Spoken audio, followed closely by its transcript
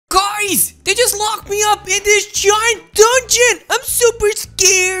Guys, they just locked me up in this giant dungeon. I'm super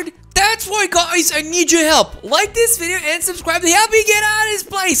scared. That's why, guys, I need your help. Like this video and subscribe to help me get out of this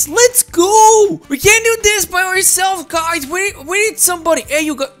place. Let's go. We can't do this by ourselves, guys. We need somebody. Hey,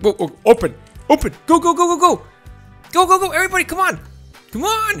 you go. Open. Go. Go. Everybody, come on. We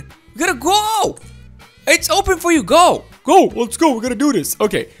gotta go. It's open for you. Go. Let's go. We're gonna do this.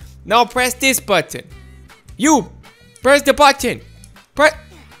 Okay. Now press this button. You press the button.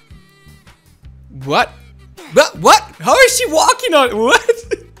 What? How is she walking on? What?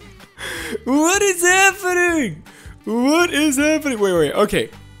 What is happening? Wait. Okay.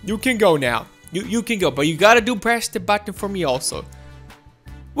 You can go now. You can go, but you gotta press the button for me also.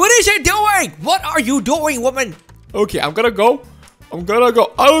 What is she doing? What are you doing, woman? Okay, I'm gonna go.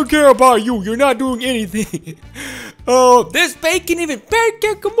 I don't care about you. You're not doing anything. Oh, there's bacon even.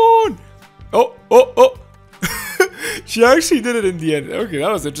 Bacon, come on. Oh. She actually did it in the end. Okay,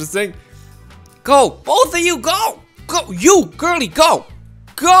 that was interesting. Go. Both of you, go. Go. You, girly, go.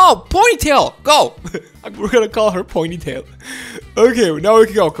 Go. Ponytail, go. We're gonna call her Ponytail. Okay, now we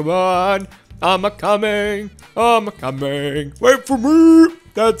can go. Come on. I'm coming. Wait for me.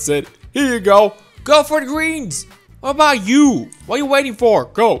 That's it. Here you go. Go for the greens. What about you? What are you waiting for?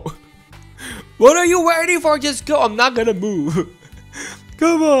 Go. What are you waiting for? Just go. I'm not gonna move.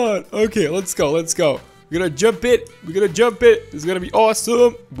 Come on. Okay, let's go. We're gonna jump it. This is gonna be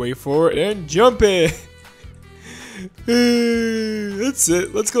awesome. Wait for it and jump it. That's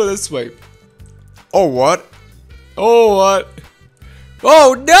it. Let's go this way. Oh, what? Oh,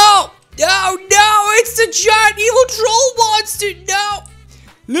 no. It's the giant evil troll monster. No.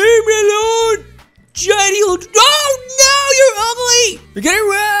 Leave me alone. Giant evil. Oh, no. You're ugly.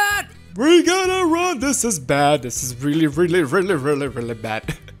 We gotta run. This is bad. This is really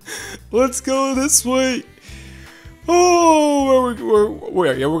bad. Let's go this way. Oh,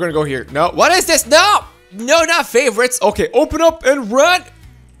 where? Yeah, we're gonna go here. No, what is this? No, not favorites. Okay, open up and run.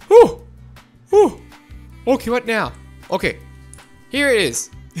 Whew. Okay, what now? Okay, here it is.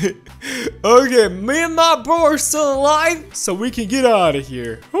 Okay, me and my bro are still alive, so we can get out of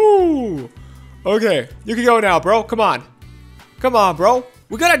here. Whew. Okay, you can go now, bro. Come on, bro.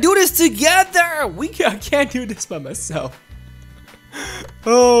 We gotta do this together. I can't do this by myself.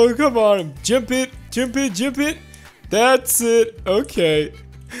 Oh, come on. Jump it. That's it. Okay.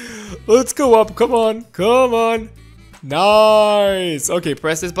 Let's go up. Come on. Nice. Okay,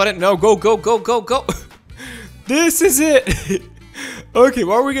 press this button. No, go. This is it. Okay,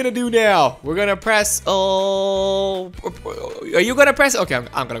 what are we gonna do now? We're gonna press. Oh, are you gonna press? Okay,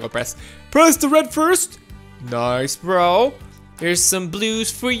 I'm gonna go press. Press the red first. Nice, bro. Here's some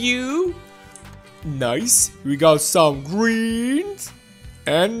blues for you. Nice. We got some greens.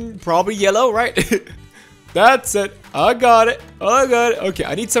 And probably yellow, right? That's it. I got it. Okay,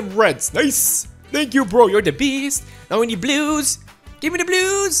 I need some reds. Nice. Thank you, bro. You're the beast. Now we need blues. Give me the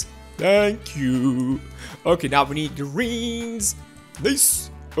blues. Thank you. Okay, now we need greens.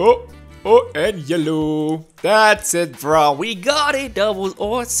 Nice. Oh, and yellow. That's it, bro. We got it. That was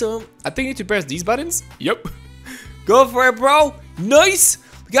awesome. I think you need to press these buttons. Yep. Go for it, bro. Nice.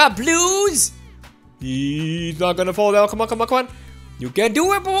 We got blues. He's not gonna fall down. Come on. You can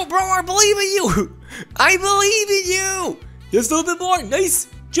do it, bro. I believe in you. I believe in you. Just a little bit more. Nice.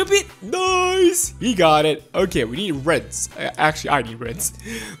 Jump it. Nice. He got it. Okay, we need reds. Actually, I need reds.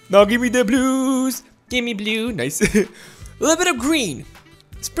 Now give me the blues. Give me blue. Nice. A little bit of green.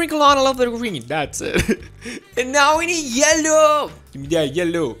 Sprinkle on a little bit of green. That's it. And now we need yellow. Give me that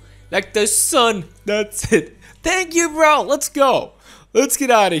yellow. Like the sun. That's it. Thank you, bro. Let's go. Let's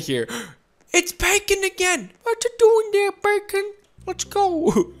get out of here. It's bacon again. What you doing there, bacon? Let's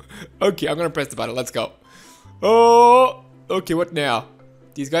go. Okay, I'm gonna press the button. Let's go. Oh, okay, what now?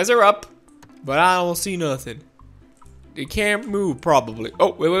 These guys are up, but I don't see nothing. They can't move, probably.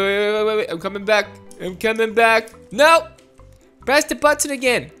 Oh, wait. I'm coming back. No. Press the button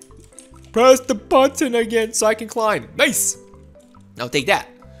again. So I can climb. Nice. Now take that.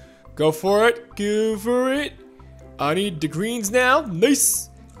 Go for it. I need the greens now. Nice.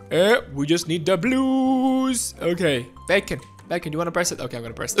 We just need the blues. Okay, bacon, do you want to press it? Okay, I'm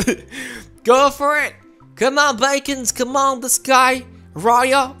gonna press it. Go for it. Come on, bacons. Come on, this guy,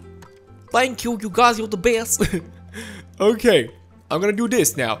 Raya. Thank you, you guys. You're the best. Okay, I'm gonna do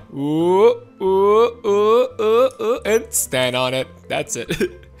this now. And stand on it. That's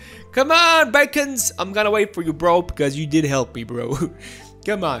it. Come on, bacons. I'm gonna wait for you, bro, because you did help me, bro.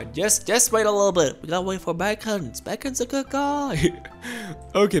 Come on, just wait a little bit. We gotta wait for Bacons. Bacon's a good guy.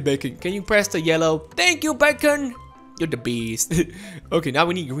 Okay, Bacon, can you press the yellow? Thank you, Bacon. You're the beast. Okay, now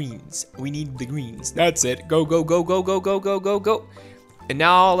we need greens. We need the greens. That's it. Go. And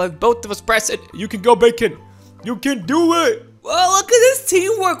now let both of us press it. You can go, Bacon. You can do it. Well, look at this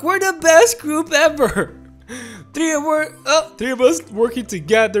teamwork. We're the best group ever. Three of us working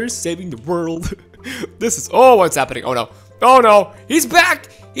together, saving the world. This is, oh, what's happening? Oh no. Oh no. He's back.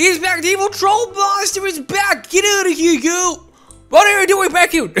 He's back. The evil troll monster is back. Get out of here, you. What are you doing,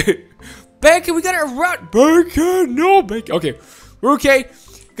 Bacon? Bacon, we gotta run. Bacon, no, Bacon. Okay, we're okay.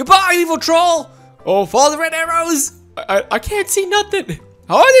 Goodbye, evil troll. Oh, follow the red arrows. I can't see nothing.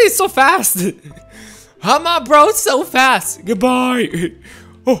 How are they so fast? How my bro so fast? Goodbye.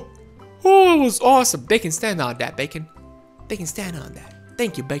 Oh, it was awesome. Bacon, stand on that, Bacon. Bacon, stand on that.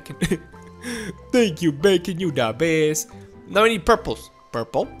 Thank you, Bacon. Thank you, Bacon. You the best. Now we need purples.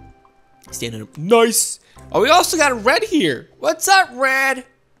 Purple. Stand on it. Nice. Oh, we also got a red here. What's up, red?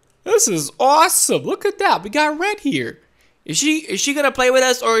 This is awesome. Look at that. We got red here. Is she gonna play with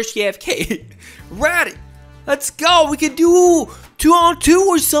us or is she AFK? Red. Let's go. We can do 2-on-2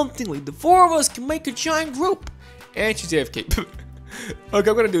 or something. Like the 4 of us can make a giant group. And she's AFK. Okay,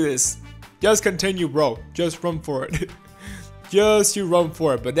 I'm gonna do this. Just continue, bro. Just run for it. Just you run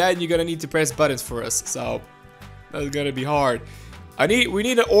for it. But then you're gonna need to press buttons for us. So that's gonna be hard. We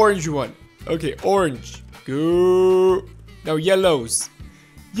need an orange one. Okay, orange. Go. Now yellows.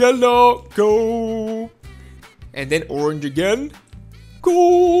 Yellow. Go. And then orange again.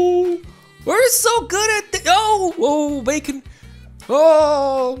 Go. We're so good at this. Oh, whoa, Bacon.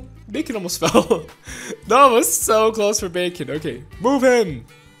 Oh, Bacon almost fell. That was so close for Bacon. Okay, move him.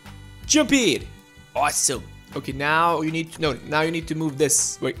 Jump in. Awesome. Okay, now you need to, no, now you need to move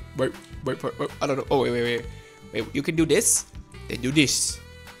this. Wait. I don't know. Oh, wait. You can do this. Then do this.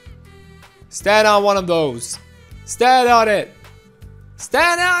 Stand on one of those. Stand on it.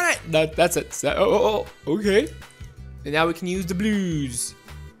 Stand on it. That's it. Okay. And now we can use the blues.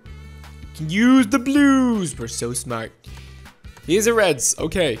 We're so smart. Here's the reds.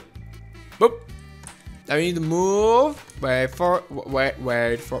 Okay. Boop. Now we need to move. Wait for.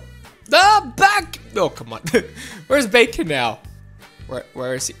 The back. Oh, come on. Where's Bacon now?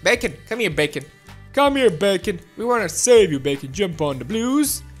 Where is he? Bacon. Come here, Bacon. Come here, Bacon. We want to save you, Bacon. Jump on the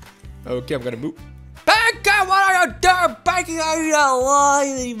blues. Okay, I'm gonna move. Bacon, what are you doing? Bacon, are you not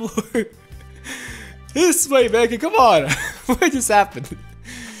alive anymore? This way, Bacon. Come on. What just happened?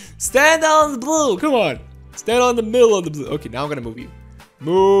 Stand on the blue. Come on. Stand on the middle of the blue. Okay, now I'm gonna move you.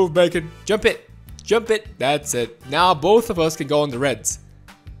 Move, Bacon. Jump it. Jump it. That's it. Now both of us can go on the reds.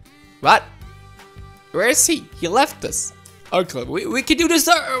 What? Where is he? He left us. Okay, we can do this.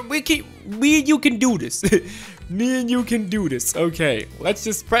 Me and you can do this. Me and you can do this. Okay, let's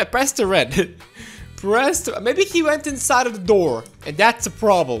just press the red. Maybe he went inside of the door, and that's a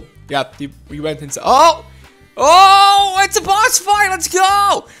problem. Yeah, we went inside. Oh, it's a boss fight. Let's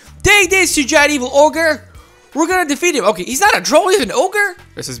go. Take this, you giant evil ogre. We're gonna defeat him. Okay, he's not a troll, he's an ogre.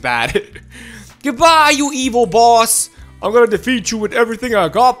 This is bad. Goodbye, you evil boss. I'm gonna defeat you with everything I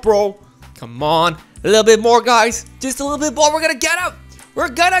got, bro. Come on. A little bit more, guys. Just a little bit more. We're gonna get him. We're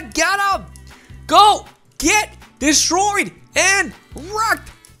gonna get him. Go. Get destroyed and wrecked.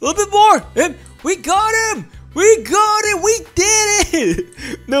 A little bit more. And we got him. We got it. We did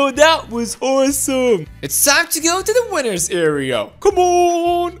it. No, that was awesome. It's time to go to the winner's area. Come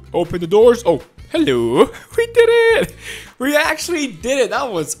on. Open the doors. Oh, hello. We did it. We actually did it.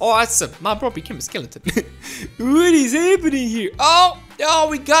 That was awesome. My bro became a skeleton. What is happening here? Oh,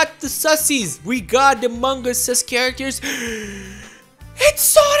 we got the sussies. We got the Among Us sus characters. It's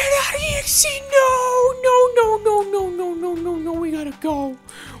Sonic.exe. No. We gotta go.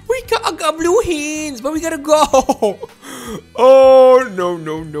 I got blue hands, but we gotta go. Oh, no.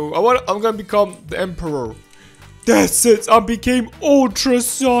 I'm gonna become the Emperor. That's it. I became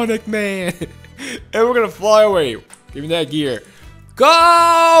Ultrasonic Man. And we're gonna fly away. Give me that gear.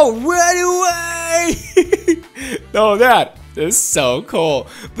 Go! Run away! No, that is so cool.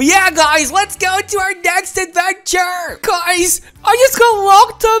 But yeah, guys, let's go to our next adventure. Guys, I just got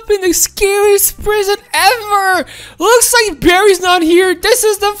locked up in the scariest prison ever. Looks like Barry's not here. This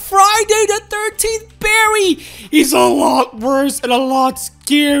is the Friday the 13th Barry. He's a lot worse and a lot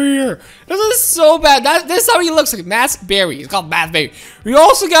scarier. This is so bad. This is how he looks like. Masked Barry. He's called Masked Barry. We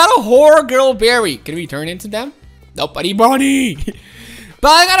also got a horror girl Barry. Can we turn into them? Nope, I need money. But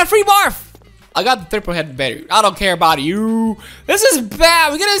I got a free barf. I got the triple head Barry. I don't care about you. This is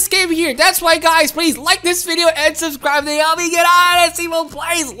bad. We're gonna escape here. That's why, guys, please like this video and subscribe to help me get out of this evil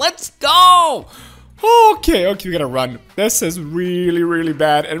place. Let's go. Okay, we gotta run. This is really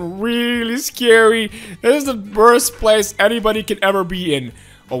bad and really scary. This is the worst place anybody can ever be in.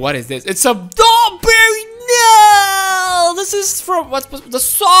 Oh, what is this? It's a doll Barry. No! This is from what's the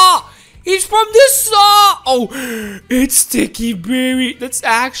Saw. He's from the saw. Oh, it's Sticky Berry. That's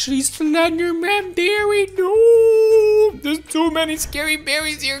actually Slenderman Berry. No, there's too many scary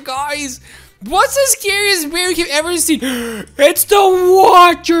berries here, guys. What's the scariest berry you've ever seen? It's the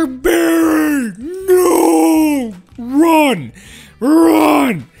Water Berry. No, run,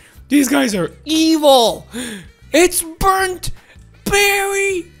 run. These guys are evil. It's Burnt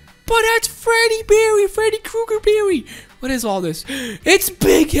Berry. But that's Freddy Krueger Berry. What is all this? It's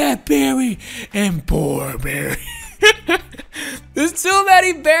Big Head Berry and Poor Berry. There's too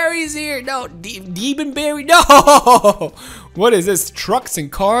many berries here. No, Demon Berry. No. What is this? Trucks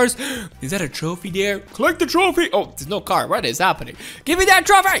and cars? Is that a trophy there? Collect the trophy. Oh, there's no car. What is happening? Give me that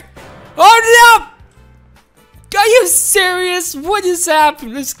trophy. Oh no! Are you serious? What just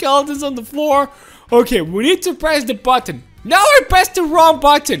happened? The skeleton's on the floor. Okay, we need to press the button. No, I pressed the wrong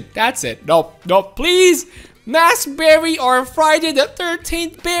button. That's it. Nope, nope, please. Mask Berry or Friday the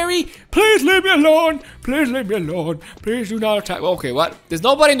 13th Berry. Please leave me alone. Please leave me alone. Please do not attack. Okay, what? There's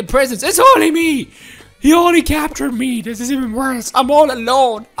nobody in the prisons. It's only me. He only captured me. This is even worse. I'm all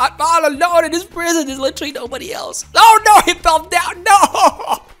alone. I'm all alone in this prison. There's literally nobody else. Oh no, he fell down.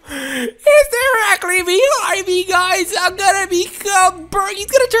 No. He's directly behind me, guys. I'm gonna become He's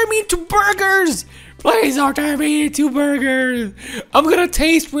gonna turn me into burgers. Please don't turn me into burgers. I'm gonna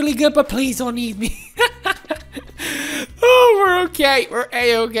taste really good, but please don't eat me. Oh, we're okay. We're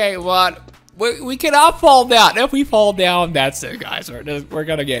a-okay. What? We cannot fall down. If we fall down, that's it, guys. We're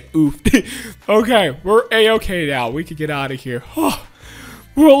gonna get oofed. Okay, we're a-okay now. We can get out of here. Oh,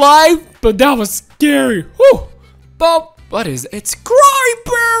 we're alive, but that was scary. Whew. But what is it? It's Crying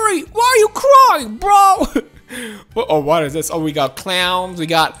Berry. Why are you crying, bro? Oh, what is this? Oh, we got clowns. We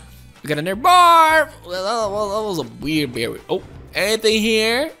got another bar. Well, that was a weird berry. Oh, anything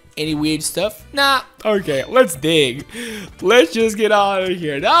here? Any weird stuff? Nah. Okay, let's dig. Let's just get out of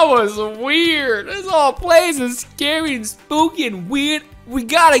here. That was weird. This whole place is scary and spooky and weird. We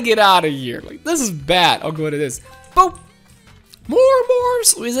gotta get out of here. Like, this is bad. I'll go to this. Boop. More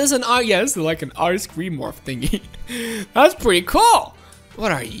morphs. Is this an art? Yeah, this is like an ice cream morph thingy. That's pretty cool.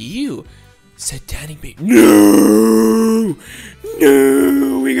 What are you? Satanic baby. No!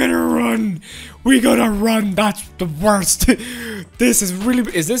 No! We gotta run! We gotta run! That's the worst! This is really...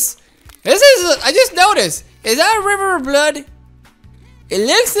 I just noticed! Is that a river of blood? It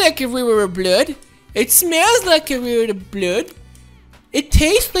looks like a river of blood. It smells like a river of blood. It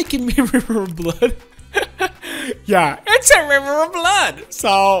tastes like a river of blood. Yeah, it's a river of blood!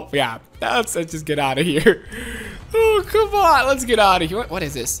 So, yeah, let's just get out of here. Oh, come on, let's get out of here. What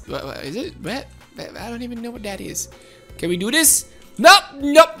is this? What is it? What? I don't even know what that is. Can we do this? Nope,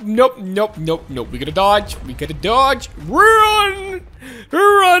 nope, nope, nope, nope, nope. We gotta dodge. We gotta dodge. Run!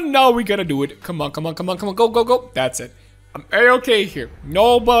 Run! Now we gotta do it. Come on, come on, come on, come on. Go, go, go. That's it. I'm a-okay here.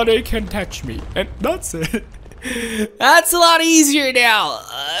 Nobody can touch me. And that's it. That's a lot easier now.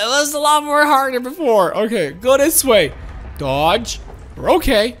 It was a lot more harder before. Okay, go this way. Dodge. We're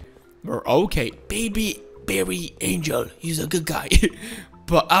okay. We're okay. Baby Berry Angel. He's a good guy.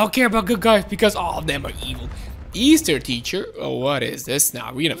 But I don't care about good guys because all of them are evil. Easter teacher. Oh, what is this now?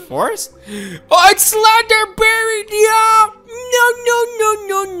 Are we in a forest? Oh, it's Slenderberry. No, no, no,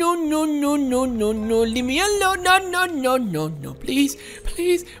 no, no, no, no, no, no, no. Leave me alone. No, no, no, no, no. Please,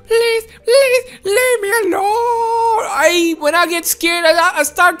 please, please, please, leave me alone. When I get scared, I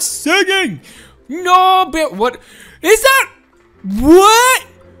start singing. No, but what is that? What?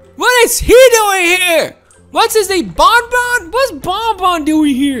 What is he doing here? What's his name? Bonbon? What's Bonbon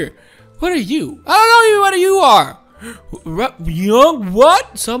doing here? What are you? I don't know what you are. Young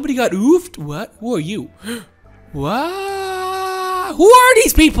what? Somebody got oofed? What? Who are you? What? Who are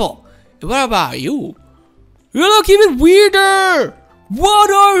these people? What about you? You look even weirder. What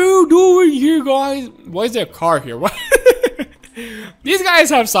are you doing here, guys? Why is there a car here? What? These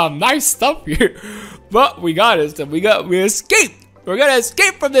guys have some nice stuff here. But we got it. We escaped. We're gonna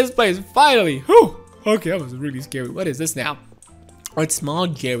escape from this place finally. Whew. Okay, that was really scary. What is this now? Oh, it's small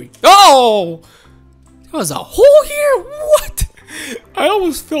Jerry. Oh! There was a hole here? What? I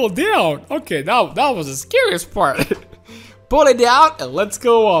almost fell down. Okay, that was the scariest part. Pull it down and let's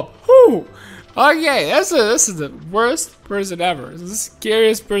go up. Whew. Okay, this is the worst prison ever. This is the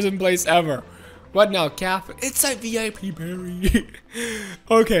scariest prison place ever. What now, cafe? It's a VIP berry.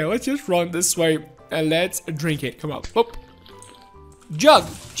 Okay, let's just run this way and let's drink it. Come on. Whoop. Jug.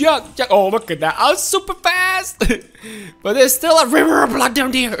 Oh, look at that. I was super fast. But there's still a river of blood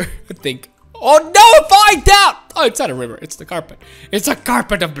down there, I think. Oh, no, falling down. Oh, it's not a river. It's the carpet. It's a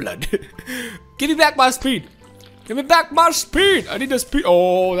carpet of blood. Give me back my speed. Give me back my speed. I need the speed.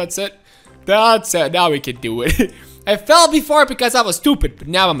 Oh, that's it. That's it. Now we can do it. I fell before because I was stupid, but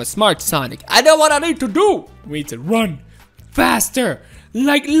now I'm a smart Sonic. I know what I need to do. We need to run faster,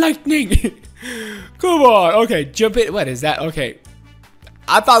 like lightning. Come on. Okay, jump it. What is that? Okay.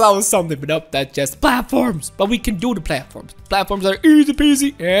 I thought that was something, but nope, that's just platforms. But we can do the platforms. Platforms are easy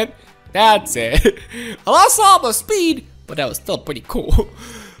peasy, and that's it. I lost all my speed, but that was still pretty cool.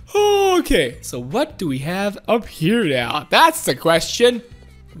 Okay, so what do we have up here now? That's the question.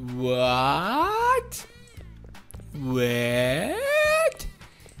 What? What?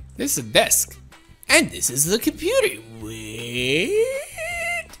 This is a desk. And this is the computer. What?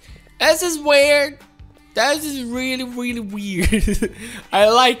 This is weird. This is really, really weird. I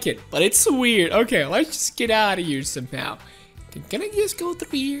like it, but it's weird. Okay, let's just get out of here somehow. Can I just go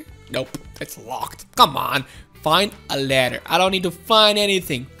through here? Nope, it's locked. Come on, find a ladder. I don't need to find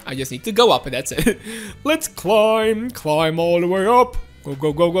anything. I just need to go up and that's it. Let's climb all the way up. Go,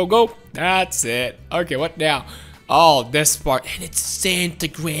 go, go, go, go. That's it. Okay, what now? Oh, this part. And it's Santa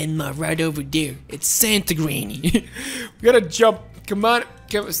Grandma right over there. It's Santa Granny. We gotta jump. Come on.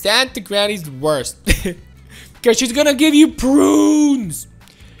 Santa Granny's the worst. Because she's gonna give you prunes.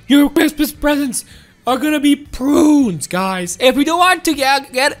 Your Christmas presents are gonna be prunes, guys. If you don't want to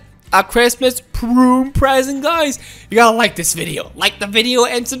get a Christmas prune present, guys, you gotta like this video. Like the video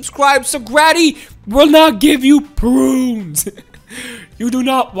and subscribe so Granny will not give you prunes. You do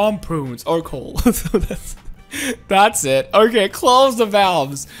not want prunes or coal. So that's it. Okay, close the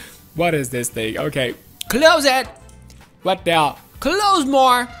valves. What is this thing? Okay, close it. What now? Close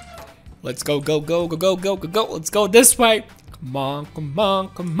more. Let's go, go, go, go, go, go, go, go. Let's go this way. Come on, come on,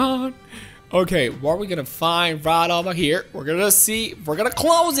 come on. Okay, what are we gonna find right over here? We're gonna see. We're gonna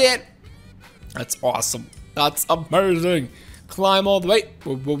close it. That's awesome. That's amazing. Climb all the way.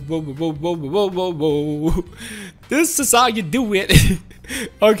 Whoa, whoa, whoa, whoa, whoa, whoa, whoa, whoa. This is how you do it.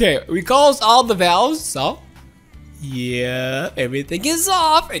 Okay, we closed all the valves, so yeah, everything is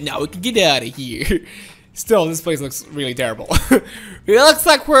off, and now we can get out of here. Still, this place looks really terrible. It looks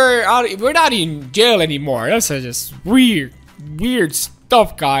like we're not in jail anymore. That's just weird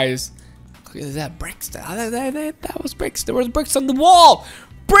stuff, guys. Is that bricks? That was bricks. There was bricks on the wall.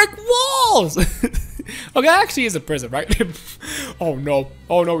 Brick walls. Okay, that actually is a prison, right? Oh no!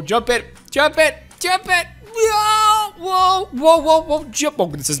 Oh no! Jump it! Jump it! Jump it! Whoa! Whoa! Whoa! Whoa! Whoa! Jump! Oh,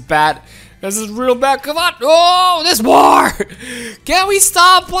 this is bad. This is real bad. Come on! Oh, this war! Can we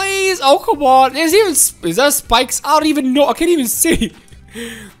stop, please? Oh, come on! Is there spikes? I don't even know. I can't even see.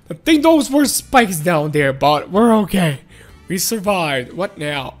 I think those were spikes down there, but we're okay. We survived. What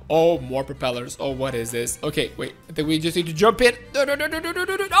now? Oh, more propellers. Oh, what is this? Okay, wait. I think we just need to jump it. No, no, no, no, no, no,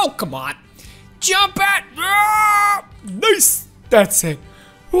 no, no. Oh, come on! Jump it! Ah! Nice. That's it.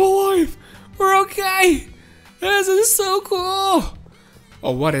 We're alive. We're okay. This is so cool.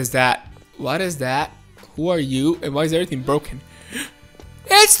 Oh, what is that? What is that? Who are you? And why is everything broken?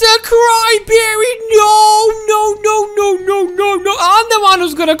 It's the cryberry! No, no, no, no, no, no, no. I'm the one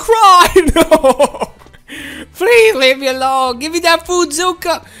who's gonna cry. No. Please leave me alone. Give me that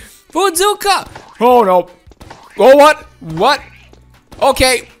Fudzuka. Fudzuka. Oh, no. Oh, what? What?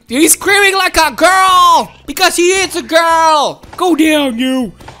 Okay. He's screaming like a girl. Because he is a girl. Go down,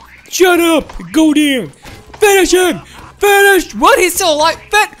 you. Shut up. Go down. Finish him. Finish. What? He's still alive.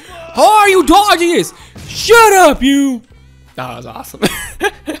 How are you dodging this? Shut up, you. That was awesome.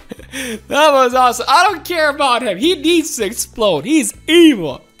 That was awesome. I don't care about him. He needs to explode. He's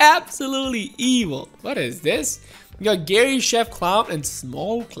evil. Absolutely evil. What is this? We got Gary, Chef Clown, and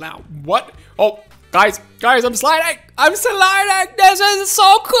Small Clown. What? Oh, guys, I'm sliding. I'm sliding. This is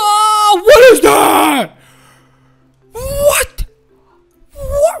so cool. What is that? What?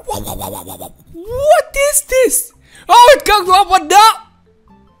 What is this? Oh, it comes up with that.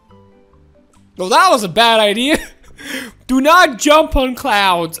 Well, that was a bad idea. Do not jump on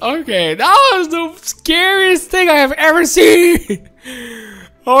clouds. Okay, that was the scariest thing I have ever seen.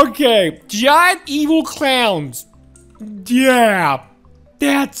 Okay, giant evil clowns. Yeah,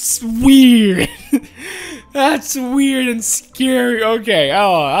 that's weird. That's weird and scary. Okay,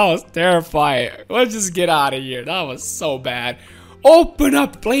 oh, that was terrifying. Let's just get out of here. That was so bad. Open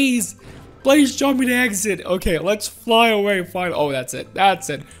up, please. Please show me the exit. Okay, let's fly away. Fine. Oh, that's it. That's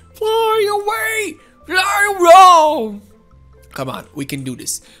it. Fly away. Fly away. Come on, we can do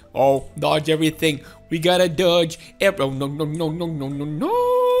this. Oh, dodge everything. We gotta dodge. Oh, no, no, no, no, no, no,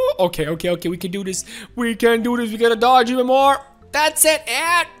 no. Okay, okay, okay. We can do this. We can do this. We gotta dodge even more. That's it.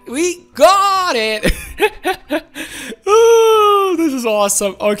 And we got it. Oh, this is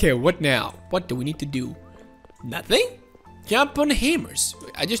awesome. Okay, what now? What do we need to do? Nothing? Jump on the hammers.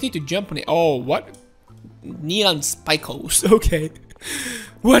 I just need to jump on it. Oh, what? Neon spikes. Okay.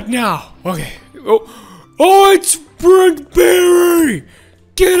 What now? Okay. Oh, it's Burnt berry!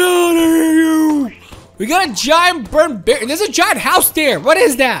 Get out of here, you! We got a giant burnt berry. There's a giant house there. What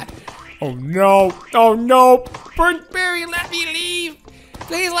is that? Oh no! Oh no! Burnt berry, let me leave!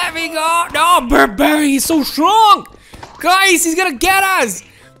 Please let me go! No, burnt berry, he's so strong! Guys, he's gonna get us!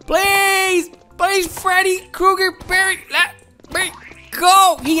 Please! Please, Freddy Krueger Berry, let me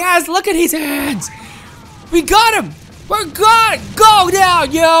go! He has, look at his hands! We got him! We're gonna go now,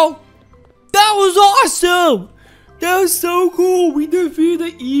 yo! That was awesome! That was so cool! We defeated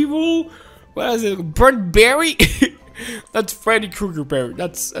the evil... What is it? Burnt berry? That's Freddy Krueger berry.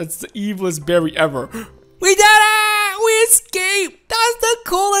 That's the evilest berry ever. We did it! We escaped! That's the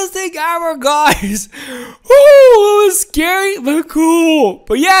coolest thing ever, guys! Woo! It was scary, but cool!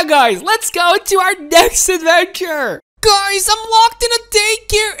 But yeah, guys, let's go to our next adventure! Guys, I'm locked in a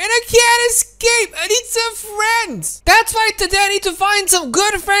daycare and I can't escape! I need some friends! That's why today I need to find some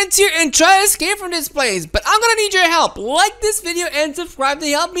good friends here and try to escape from this place. But I'm gonna need your help. Like this video and subscribe to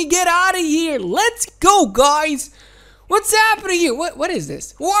help me get out of here. Let's go, guys! What's happening here? What is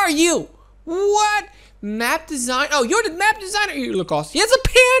this? Who are you? What? Map design? Oh, you're the map designer. You look awesome. He has a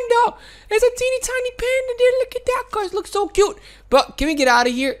panda. There's a teeny tiny panda there. Look at that, guys. Looks so cute. But can we get out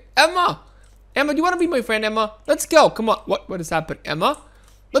of here? Emma, do you want to be my friend, Emma? Let's go. Come on. What has happened? Emma?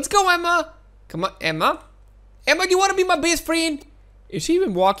 Let's go, Emma. Come on, Emma. Emma, do you want to be my best friend? Is she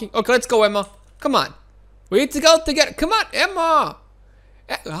even walking? Okay, let's go, Emma. Come on. We need to go together. Come on, Emma.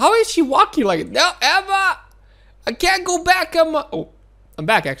 How is she walking like it? No, Emma. I can't go back, Emma. Oh, I'm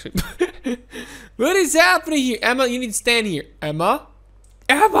back, actually. What is happening here? Emma, you need to stand here. Emma?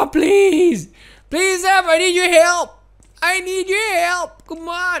 Emma, please. Please, Emma, I need your help. I need your help. Come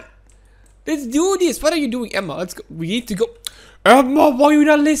on. Let's do this. What are you doing, Emma? Let's go. We need to go. Emma, why are you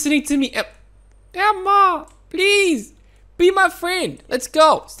not listening to me? Emma, please. Be my friend. Let's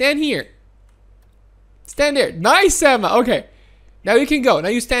go. Stand here. Stand there. Nice, Emma. Okay. Now you can go. Now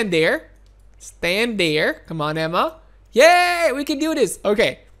you stand there. Stand there. Come on, Emma. Yay, we can do this.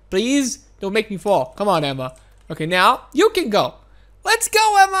 Okay. Please don't make me fall. Come on, Emma. Okay, now you can go. Let's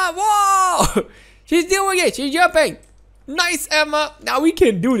go, Emma. Whoa. She's doing it. She's jumping. Nice, Emma. Now we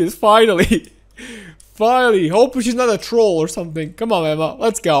can do this, finally. Finally. Hopefully she's not a troll or something. Come on, Emma.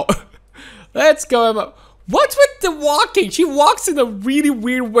 Let's go. Let's go, Emma. What's with the walking? She walks in a really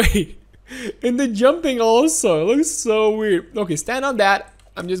weird way. And the jumping also. It looks so weird. Okay, stand on that.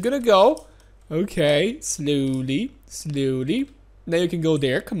 I'm just gonna go. Okay. Slowly. Slowly. Now you can go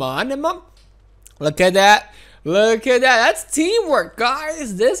there. Come on, Emma. Look at that. Look at that. That's teamwork,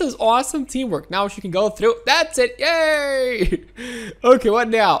 guys. This is awesome teamwork. Now she can go through. That's it. Yay. Okay, what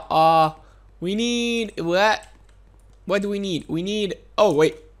now? We need what? What do we need? We need. Oh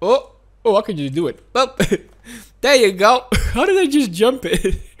wait. Oh, I can just do it. Oh, there you go. How did I just jump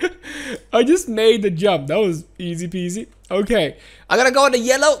it? I just made the jump. That was easy peasy. Okay, I gotta go in the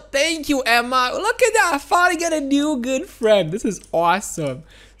yellow. Thank you, Emma. Look at that. I finally got a new good friend. This is awesome.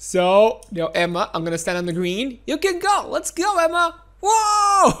 So, now Emma, I'm gonna stand on the green. You can go. Let's go, Emma.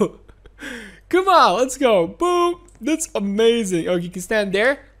 Whoa! Come on, let's go. Boom. That's amazing. Okay, you can stand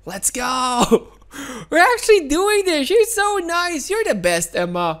there. Let's go. We're actually doing this. She's so nice. You're the best,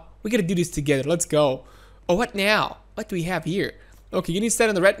 Emma. We gotta do this together. Let's go. Oh, what now? What do we have here? Okay, you need to stand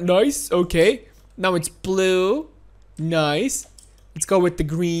on the red. Nice. Okay. Now it's blue. Nice. Let's go with the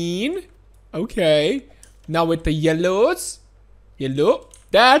green. Okay. Now with the yellows. Yellow.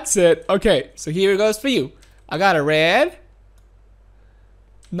 That's it. Okay. So here it goes for you. I got a red.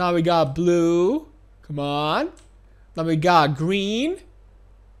 Now we got blue. Come on. Now we got green.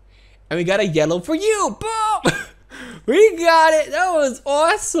 And we got a yellow for you. Boom. We got it. That was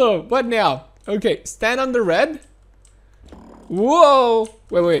awesome. What now? Okay. Stand on the red. Whoa.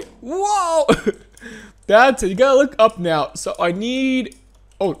 Wait. Whoa. That's it. You gotta look up now. So I need.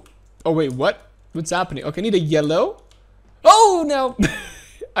 Oh wait. What? What's happening? Okay, I need a yellow. Oh no!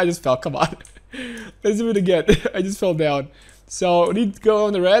 I just fell. Come on. Let's do it again. I just fell down. So I need to go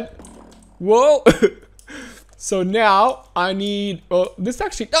on the red. Whoa! So now I need. Oh, this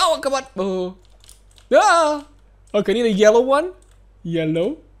actually. Oh, come on. Oh. Ah. Okay, I need a yellow one.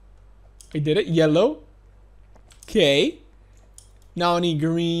 Yellow. I did it. Yellow. Okay. Now I need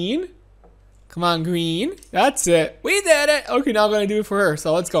green. Come on, green. That's it. We did it. Okay, now I'm gonna do it for her.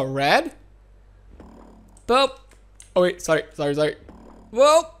 So let's go. Red. Boop. Oh wait, sorry.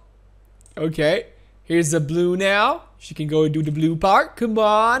 Whoa. Okay. Here's the blue now. She can go do the blue part. Come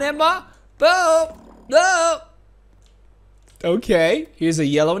on, Emma. Boop. Boop. Okay. Here's a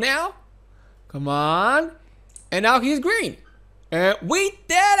yellow now. Come on. And now here's green. And we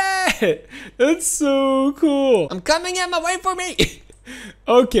did it. That's so cool. I'm coming, Emma. Wait for me.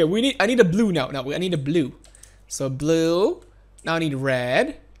 Okay, I need a blue now. I need a blue. So blue. Now I need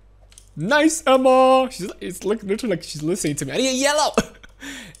red. Nice, Emma. It's literally like she's listening to me. I need a yellow.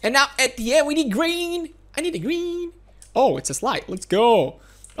 And now at the end we need green. I need a green. Oh, it's a slide. Let's go.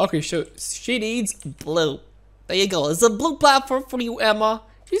 Okay, so she needs blue. There you go. It's a blue platform for you, Emma.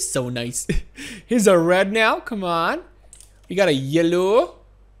 She's so nice. Here's a red now. Come on. We got a yellow.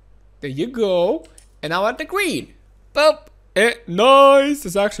 There you go. And I want the green. Boop. Nice.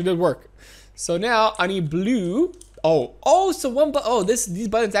 This actually did work. So now I need blue. Oh, so these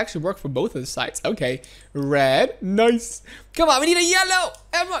buttons actually work for both of the sides. Okay. Red. Nice. Come on, we need a yellow.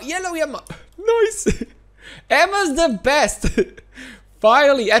 Emma, yellow Emma. Nice. Emma's the best.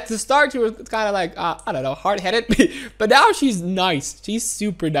 Finally, at the start she was kind of like, I don't know, hard-headed. But now she's nice. She's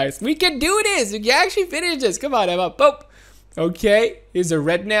super nice. We can do this. We can actually finish this. Come on, Emma. Boop. Okay. Here's a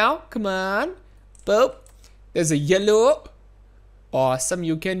red now. Come on. Boop. There's a yellow. Awesome.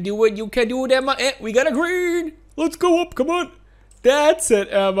 You can do it. You can do it, Emma. We got a green. Let's go up. Come on. That's it,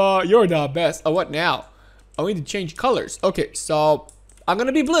 Emma. You're the best. Oh, what now? I need to change colors. Okay, so I'm going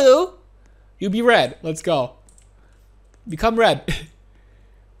to be blue. You be red. Let's go. Become red.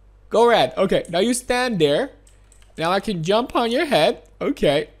 Go red. Okay, now you stand there. Now I can jump on your head.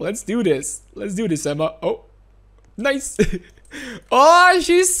 Okay, let's do this. Let's do this, Emma. Oh, nice. Oh,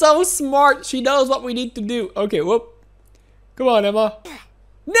 she's so smart. She knows what we need to do. Okay, whoop. Come on, Emma.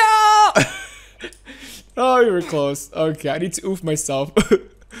 No! Oh, you were close. Okay, I need to oof myself.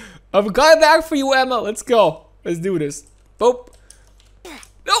 I've got it back for you, Emma. Let's go. Let's do this. Boop.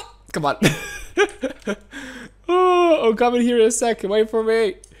 Nope. Come on. Oh, come in here in a second. Wait for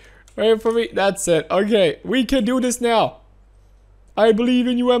me. Wait for me. That's it. Okay, we can do this now. I believe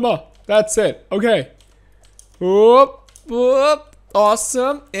in you, Emma. That's it. Okay. Whoop, whoop.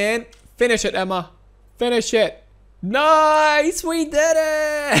 Awesome. And finish it, Emma. Finish it. Nice. We did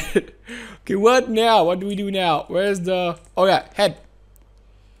it. Okay, what now? What do we do now? Where's the... Oh, yeah. Head.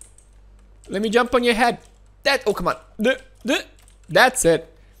 Let me jump on your head. Oh, come on. That's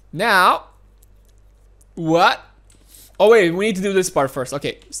it. Now... What? Oh, wait. We need to do this part first.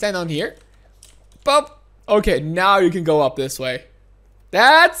 Okay. Stand on here. Pop. Okay. Now you can go up this way.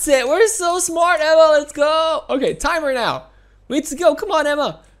 That's it. We're so smart, Emma. Let's go. Okay. Timer now. We need to go. Come on,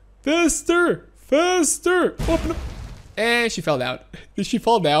 Emma. Faster. Faster. Open up. And she fell down. Did she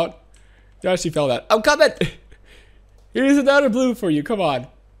fall down? Yeah, she fell down. I'm coming. Here's another blue for you. Come on.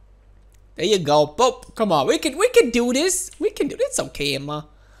 There you go. Boop. Come on. We can do this. We can do this. It's okay, Emma.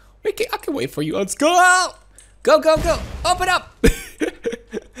 I can wait for you. Let's go. Go, go, go. Open up.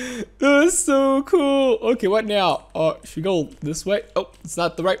 That's so cool. Okay, what now? Should we go this way? Oh, it's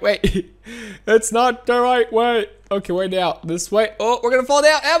not the right way. It's not the right way. Okay, where now? This way. Oh, we're gonna fall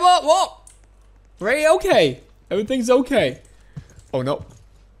down. Emma, whoa. Ray, okay. Everything's okay. Oh, no.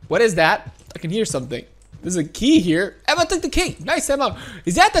 What is that? I can hear something. There's a key here. Emma took the key. Nice, Emma.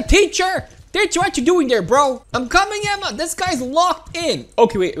 Is that the teacher? Teacher, what you doing there, bro? I'm coming, Emma. This guy's locked in.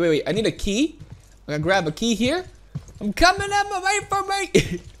 Okay, wait. I need a key. I'm gonna grab a key here. I'm coming, Emma. Wait for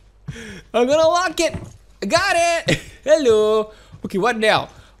me. I'm gonna lock it. I got it. Hello. Okay, what now?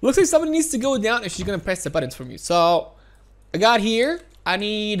 Looks like somebody needs to go down and she's gonna press the buttons for me. So, I got here. I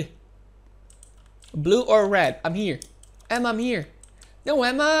need blue or red. I'm here. Emma, I'm here. No,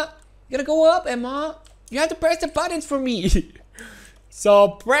 Emma. You gotta go up, Emma. You have to press the buttons for me. So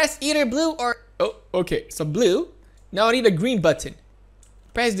press either blue or... Oh, okay. So blue. Now I need a green button.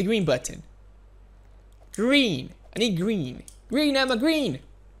 Press the green button. Green. I need green. Green, Emma, green.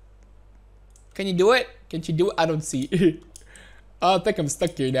 Can you do it? Can she do it? I don't see. I think I'm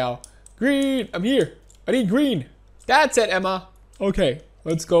stuck here now. Green. I'm here. I need green. That's it, Emma. Okay.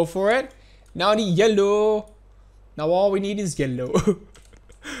 Let's go for it. Now I need yellow. Now all we need is yellow.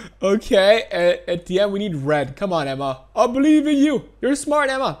 Okay, at the end we need red. Come on, Emma. I believe in you. You're smart,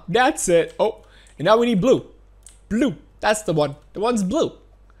 Emma. That's it. Oh, and now we need blue. Blue. That's the one. The one's blue.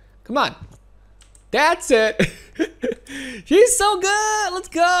 Come on. That's it. She's so good. Let's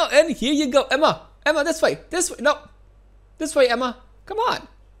go. And here you go, Emma. Emma, this way. This way. No. This way, Emma. Come on.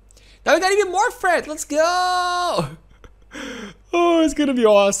 Now we got even more friends. Let's go. Oh, it's gonna be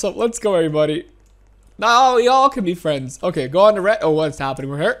awesome. Let's go, everybody. Now we all can be friends. Okay, go on the red. Oh, what's happening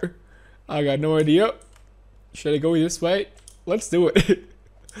with her? I got no idea. Should I go this way? Let's do it.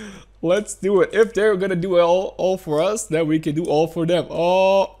 Let's do it. If they're gonna do all for us, then we can do all for them.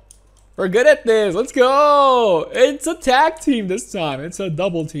 Oh, we're good at this. Let's go. It's a tag team this time. It's a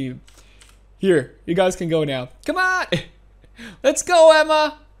double team. Here, you guys can go now. Come on. Let's go,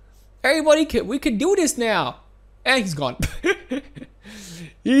 Emma. Everybody, we can do this now. And he's gone.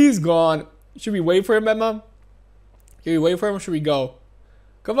 He's gone. Should we wait for him, Emma? Should we wait for him or should we go?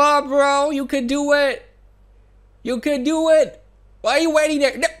 Come on, bro. You can do it. You can do it. Why are you waiting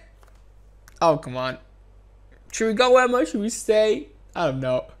there? No. Oh, come on. Should we go, Emma? Should we stay? I don't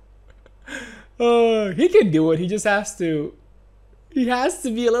know. He can do it. He just has to. He has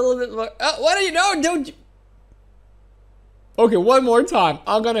to be a little bit more. What do you know? Don't you? Okay, one more time.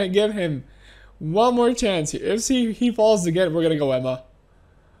 I'm gonna give him one more chance here. If he falls again, we're gonna go, Emma.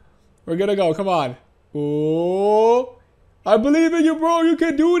 We're gonna go. Come on. Oh, I believe in you, bro. You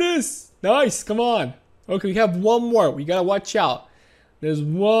can do this. Nice. Come on. Okay, we have one more. We gotta watch out. There's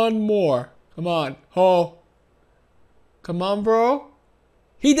one more. Come on. Oh. Come on, bro.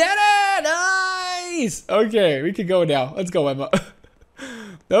 He did it! Nice! Okay, we can go now. Let's go, Emma.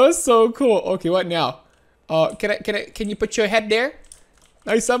 That was so cool. Okay, what now? Can you put your head there?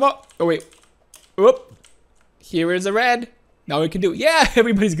 Nice, Emma. Oh, wait. Whoop. Here is a red. Now we can do it. Yeah,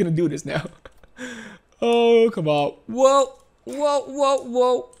 everybody's gonna do this now. Oh, come on. Whoa. Whoa, whoa,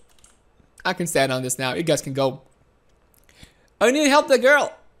 whoa. I can stand on this now. You guys can go. I need to help the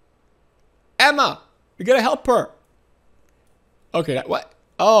girl. Emma, you gotta help her. Okay, what?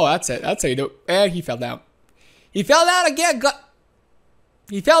 Oh, that's it. That's how you do it. And he fell down. He fell down again.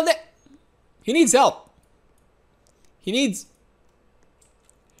 He fell down. He needs help. He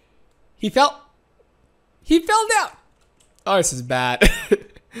fell down. Oh, this is bad.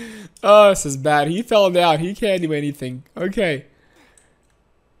 Oh, this is bad. He fell down. He can't do anything. Okay.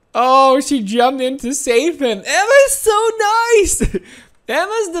 Oh, she jumped in to save him. Emma's so nice.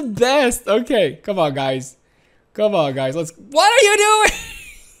 Emma's the best. Okay, come on, guys. Come on, guys. Let's. What are you doing?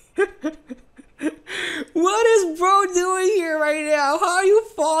 What is bro doing here right now? How are you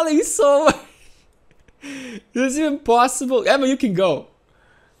falling so much? This is impossible. Emma, you can go.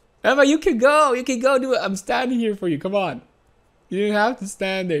 Emma, you can go. You can go do it. I'm standing here for you. Come on. You didn't have to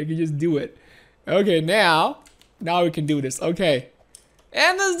stand there. You can just do it. Okay, now we can do this. Okay.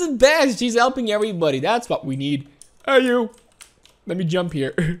 Emma's the best. She's helping everybody. That's what we need. Hey, you. Let me jump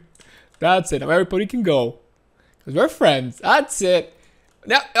here. That's it. Now everybody can go. Because we're friends. That's it.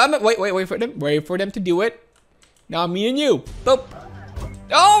 Now, wait for them. Wait for them to do it. Now me and you. Boop.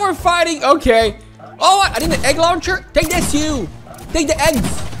 Oh, we're fighting. Okay. Oh, what? I need an egg launcher. Take this, you. Take the eggs.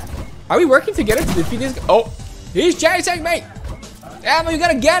 Are we working together to defeat this guy? Oh, he's chasing me. Emma, you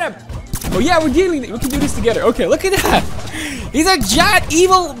gotta get him. Oh, yeah, we're dealing. We can do this together. Okay, look at that. He's a giant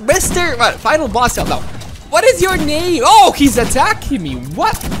evil Mr. What? Final boss now. What is your name? Oh, he's attacking me.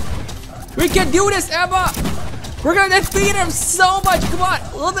 What? We can do this, Emma. We're gonna defeat him so much. Come on,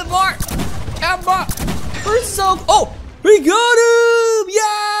 a little bit more. Emma, we're so. Oh, we got him!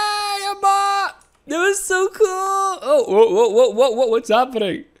 Yeah, Emma. That was so cool. Oh, whoa, what's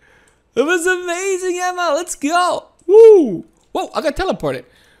happening? It was amazing, Emma. Let's go. Woo. Whoa, I got teleported.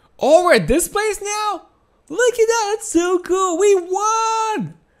 Oh, we're at this place now? Look at that. That's so cool. We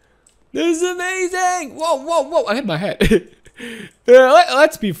won. This is amazing. Whoa. I hit my head.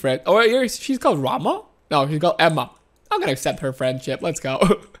 Let's be friends. Oh, she's called Rama? No, she's called Emma. I'm gonna accept her friendship. Let's go.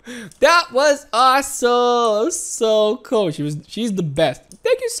 That was awesome. So cool. She's the best.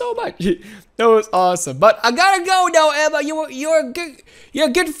 Thank you so much. That was awesome. But I gotta go now, Emma. You're a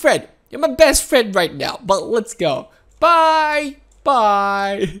good friend. You're my best friend right now. But let's go. Bye.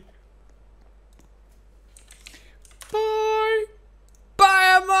 Bye. Bye.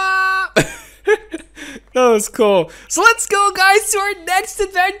 Bye, Emma. That was cool. So let's go, guys, to our next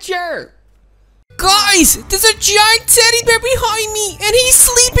adventure. Guys, there's a giant teddy bear behind me, and he's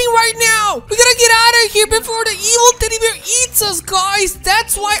sleeping right now. We gotta get out of here before the evil teddy bear eats us, guys.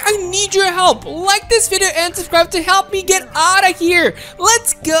 That's why I need your help. Like this video and subscribe to help me get out of here.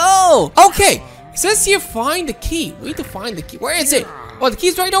 Let's go. Okay, it says here find the key. We need to find the key. Where is it? Oh, the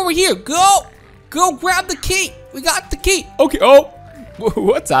key's right over here. Go grab the key. We got the key. Okay, oh,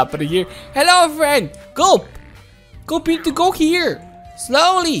 what's happening here? Hello, friend. Gulp, you need to go here.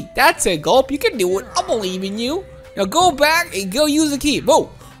 Slowly. That's it, Gulp. You can do it. I believe in you. Now go back and go use the key. Whoa.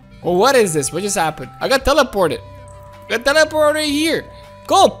 Oh, what is this? What just happened? I got teleported. Here.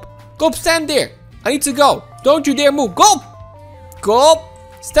 Gulp, stand there. I need to go. Don't you dare move. Gulp.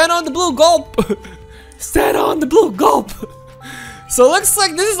 Stand on the blue. Gulp. Stand on the blue. Gulp. So it looks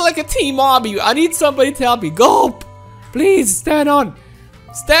like this is like a team obby. I need somebody to help me. Gulp. Please stand on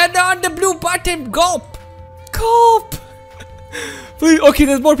the blue button. Gulp. Please, okay,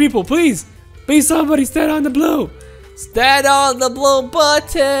 there's more people. Please, somebody stand on the blue. Stand on the blue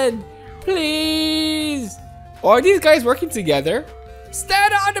button, please. Are these guys working together?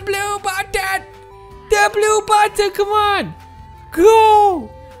 Stand on the blue button. The blue button, come on.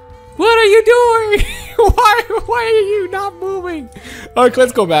 Go. What are you doing? Why are you not moving? Okay,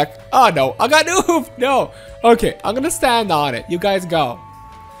 let's go back. Oh, no, I got moved. No. Okay, I'm gonna stand on it. You guys go.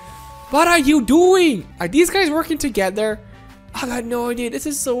 What are you doing? Are these guys working together? I got no idea. This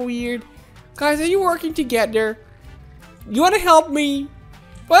is so weird. Guys, are you working together? You want to help me?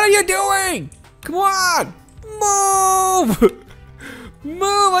 What are you doing? Come on. Move.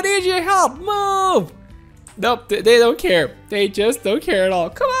 Move. I need your help. Move. Nope, they don't care. They just don't care at all.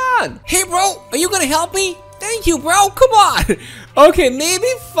 Come on. Hey, bro. Are you going to help me? Thank you, bro. Come on. Okay, maybe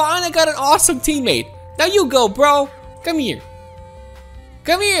fine. I got an awesome teammate. Now you go, bro. Come here.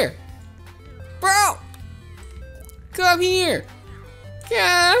 Come here. Bro. Come here.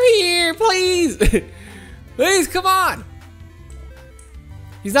 Come here, please. Please, come on.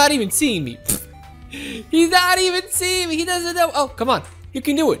 He's not even seeing me. He's not even seeing me. He doesn't know. Oh, come on. You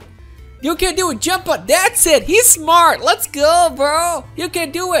can do it. You can do it. Jump on. That's it. He's smart. Let's go, bro. You can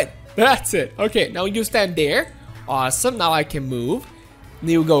do it. That's it. Okay, now you stand there. Awesome. Now I can move.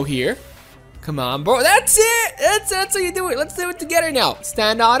 You go here. Come on, bro. That's it. That's how you do it. Let's do it together now.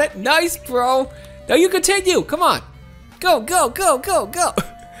 Stand on it. Nice, bro. Now you continue. Come on. Go, go, go, go, go.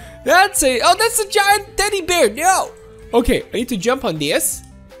 That's it. Oh, that's a giant teddy bear. No. Okay, I need to jump on this.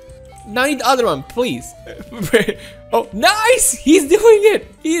 Now I need the other one, please. Oh, nice. He's doing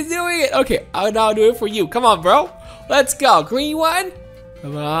it. He's doing it. Okay, I'll now do it for you. Come on, bro. Let's go. Green one.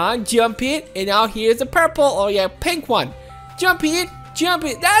 Come on, jump it. And now here's the purple. Oh, yeah, pink one. Jump it. Jump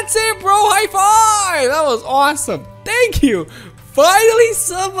it. That's it, bro. High five. That was awesome. Thank you. Finally,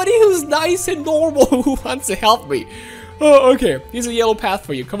 somebody who's nice and normal who wants to help me. Oh, okay. Here's a yellow path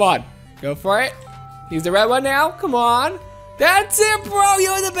for you. Come on. Go for it. Here's the red one now. Come on. That's it, bro.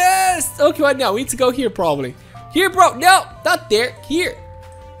 You're the best. Okay, what now? We need to go here, probably. Here, bro. No, not there. Here.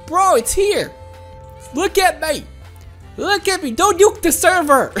 Bro, it's here. Look at me. Look at me. Don't nuke the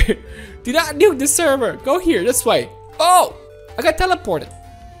server. Do not nuke the server. Go here, this way. Oh, I got teleported.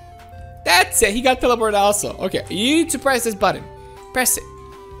 That's it. He got teleported also. Okay, you need to press this button. Press it.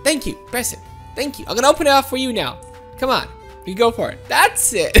 Thank you. Press it. Thank you. I'm going to open it up for you now. Come on. You go for it.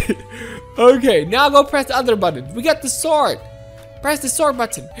 That's it. Okay, now go press the other button. We got the sword. Press the sword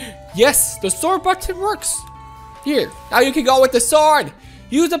button. Yes, the sword button works. Here, now you can go with the sword.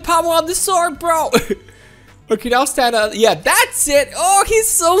 Use the power of the sword, bro. Okay, now stand up. Yeah, that's it. Oh, he's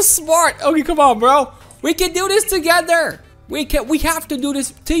so smart. Okay, come on, bro. We can do this together. We have to do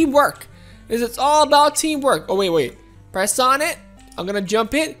this teamwork. It's all about teamwork. Oh, wait. Press on it. I'm gonna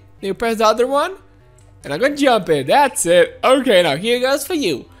jump it. Then you press the other one. And I'm gonna jump it. That's it. Okay, now here goes for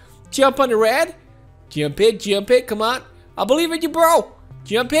you. Jump on the red. Jump it. Come on. I believe in you, bro.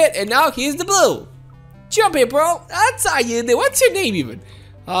 Jump it. And now here's the blue. Jump it, bro. That's how you do. What's your name even?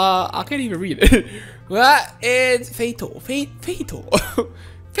 I can't even read it. What? It's Fatal. Fatal.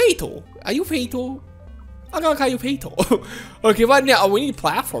 Fatal. Are you Fatal? I'm gonna call you Fatal. Okay, what now? Oh, we need a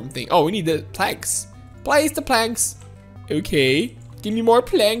platform thing. Oh, we need the planks. Place the planks. Okay. Give me more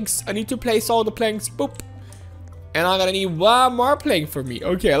planks. I need to place all the planks. Boop. And I'm gonna need one more plank for me.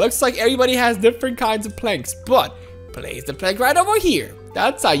 Okay, looks like everybody has different kinds of planks. But place the plank right over here.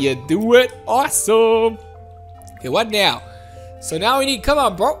 That's how you do it. Awesome. Okay, what now? So now we need, come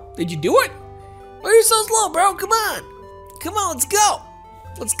on, bro. Did you do it? Why are you so slow, bro? Come on. Come on, let's go.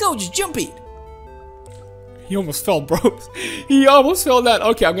 Let's go, just jump it. He almost fell, bro. He almost fell down.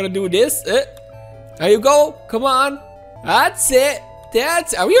 Okay, I'm gonna do this. There you go. Come on. That's it.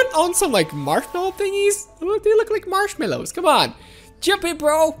 Are we on some like marshmallow thingies? They look like marshmallows. Come on. Jump it,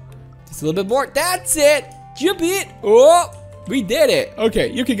 bro. Just a little bit more. That's it. Jump it. Oh, we did it.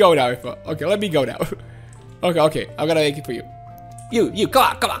 Okay, you can go now. Okay, let me go now. Okay. I'm gonna make it for you. You,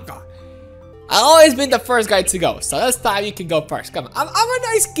 come on. I've always been the first guy to go, so this time you can go first. Come on. I'm a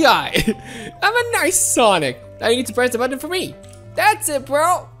nice guy. I'm a nice Sonic. Now you need to press the button for me. That's it,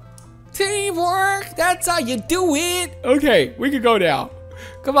 bro. Teamwork. That's how you do it. Okay, we can go now.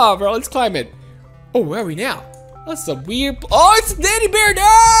 Come on, bro. Let's climb it. Oh, where are we now? That's a weird. Oh, it's Teddy Bear.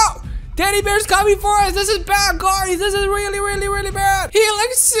 No! Teddy Bear's coming for us. This is bad, guys. This is really bad. He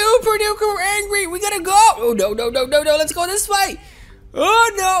looks super duper angry. We gotta go. Oh, no. Let's go this way.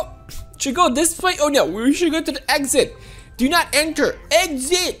 Oh, no. Should go this way. Oh, no. We should go to the exit. Do not enter.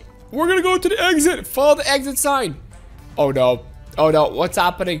 Exit. We're gonna go to the exit. Follow the exit sign. Oh, no. What's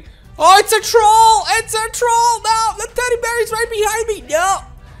happening? Oh, it's a troll. No, the teddy bear is right behind me. No.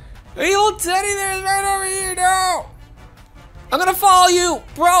 The little teddy bear is right over here. No. I'm gonna follow you.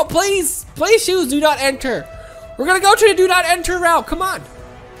 Bro, please choose do not enter. We're gonna go to the do not enter route. Come on.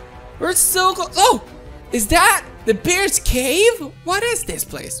 We're so close. Oh, is that the bear's cave? What is this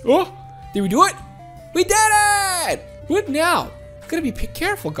place? Oh, did we do it? We did it. What now? Gotta be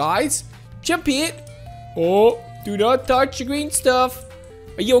careful, guys. Jump it. Oh, do not touch the green stuff.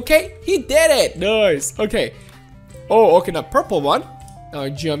 Are you okay? He did it. Nice. Okay. Oh, okay. Now purple one. Now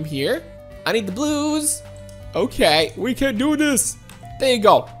jump here. I need the blues. Okay, we can do this. There you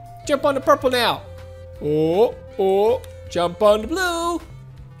go. Jump on the purple now. Oh, jump on the blue.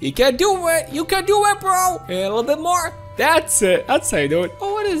 You can do it. You can do it, bro. And a little bit more. That's it. That's how you do it.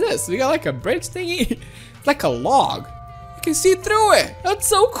 Oh, what is this? We got like a bridge thingy. It's like a log. You can see through it. That's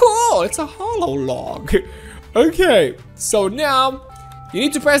so cool. It's a hollow log. Okay, so now you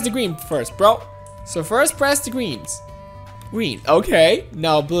need to press the green first, bro. So first press the greens. Green. Okay,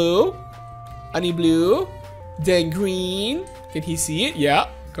 now blue. I need blue. Then green. Can he see it? Yeah.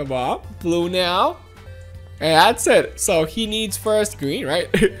 Come on. Blue now. And that's it. So he needs first green, right?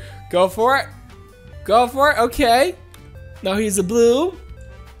 Go for it. Go for it. Okay. Now he's a blue.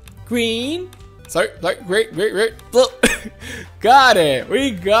 Green. Sorry. Great. Blue. Got it.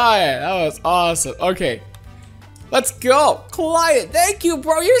 We got it. That was awesome. Okay. Let's go. Quiet. Thank you,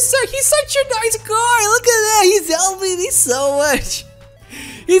 bro. He's such a nice guy. Look at that. He's helping me so much.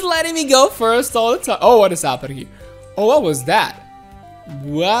 He's letting me go first all the time. Oh, what is happening here? Oh, what was that?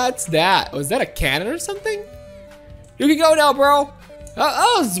 What's that? Was that a cannon or something? You can go now, bro. That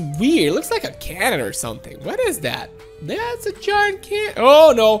was weird. Looks like a cannon or something. What is that? That's a giant cannon.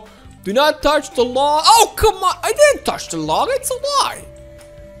 Oh, no. Do not touch the log. Oh, come on. I didn't touch the log. It's a lie.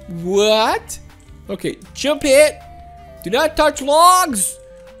 What? Okay, jump it. Do not touch logs.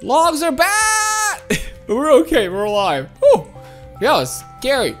 Logs are bad. We're okay. We're alive. Oh, that was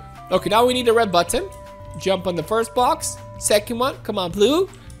scary. Okay, now we need a red button. Jump on the first box. Second one. Come on, blue.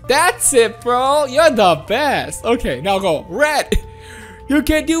 That's it, bro. You're the best. Okay, now go. Red. You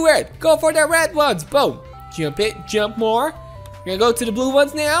can do it. Go for the red ones. Boom. Jump it. Jump more. We're gonna go to the blue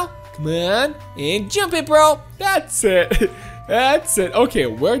ones now. Come on. And jump it, bro. That's it. That's it. Okay,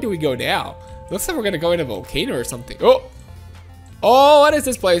 where do we go now? Looks like we're gonna go in a volcano or something. Oh. Oh, what is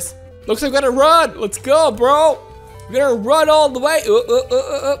this place? Looks like we're gonna run. Let's go, bro. We're gonna run all the way.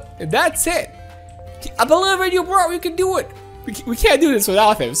 And that's it. I believe in you, bro. We can do it. We can't do this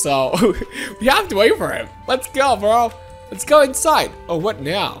without him, so we have to wait for him. Let's go, bro. Let's go inside. Oh, what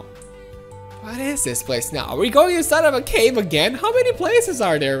now? What is this place now? Are we going inside of a cave again? How many places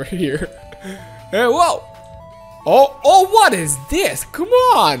are there here? Hey, whoa. Oh, what is this? Come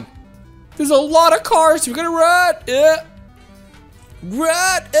on. There's a lot of cars. We're gonna run.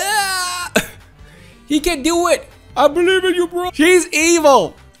 Run. He can do it. I believe in you, bro. She's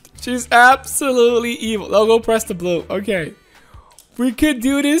evil. She's absolutely evil. I'll go press the blue. Okay. We can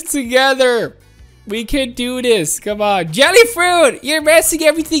do this together. We can do this. Come on. Jelly fruit, you're messing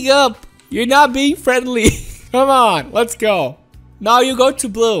everything up. You're not being friendly. Come on. Let's go. Now you go to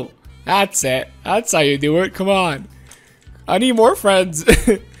blue. That's it. That's how you do it. Come on. I need more friends.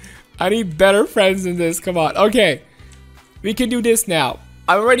 I need better friends than this. Come on. Okay. We can do this now.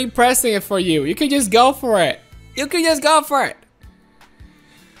 I'm already pressing it for you. You can just go for it. You can just go for it.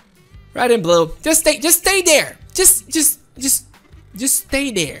 Red and blue. Just stay there. Just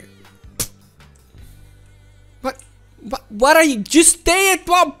stay there. What are you? Just stay at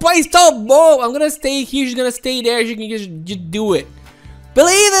one place. Don't move. I'm gonna stay here. She's gonna stay there. She can just do it.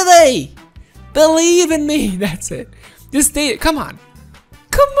 Believe in me. Believe in me. That's it. Just stay there. Come on.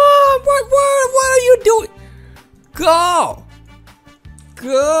 Come on. What are you doing? Go.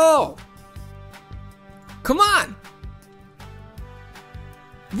 Go. Come on.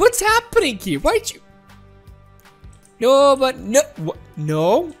 What's happening here? Why'd you? No, but no.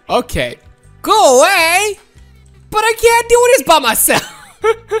 No? Okay. Go away. But I can't do this by myself.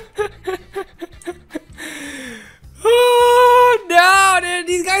 Oh, no. Dude,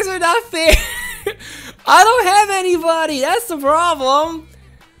 these guys are not fair. I don't have anybody. That's the problem.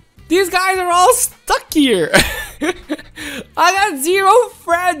 These guys are all stuck here. I got 0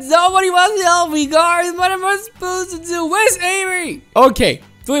 friends. Nobody wants to help me, guys. What am I supposed to do? Where's Amy? Okay.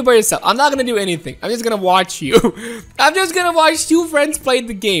 Do it by yourself. I'm not gonna do anything. I'm just gonna watch you. I'm just gonna watch 2 friends play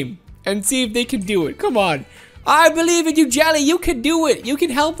the game and see if they can do it. Come on. I believe in you, Jelly. You can do it. You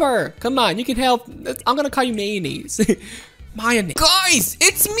can help her. Come on. You can help. I'm gonna call you Mayonnaise. Mayonnaise. Guys,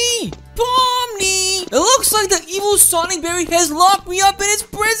 it's me, POMNI. It looks like the evil Sonic Berry has locked me up in his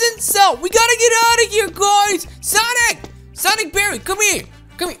prison cell. We gotta get out of here, guys. Sonic Berry, come here.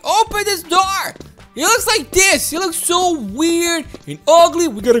 Come here. Open this door. He looks like this. He looks so weird and ugly.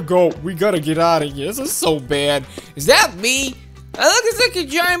 We gotta go. We gotta get out of here. This is so bad. Is that me? I look like a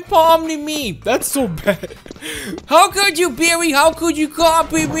giant POMNI me. That's so bad. How could you, Barry? How could you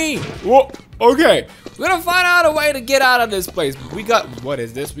copy me? Whoa. Okay. We're gonna find out a way to get out of this place. We got, what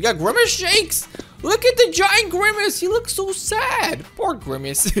is this? We got Grimace Shakes. Look at the giant Grimace. He looks so sad. Poor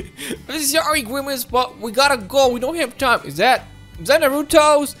Grimace. Sorry, Grimace, but we gotta go. We don't have time. Is that Is that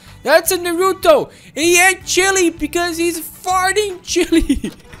Naruto's? That's a Naruto. And he ate chili because he's farting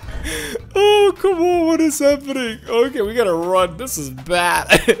chili. Oh, come on, what is happening? Okay, we gotta run. This is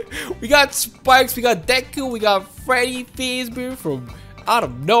bad. We got Spikes, we got Deku, we got Freddy Fazbear from I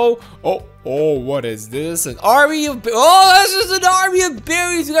don't know. Oh, what is this? An army of this is an army of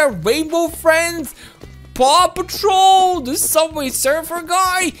berries. We got Rainbow Friends, Paw Patrol, the Subway Surfer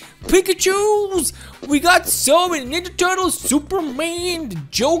guy, Pikachu's. We got so many Ninja Turtles, Superman, the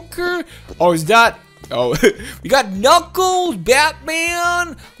Joker. Oh, is that? Oh, we got Knuckles,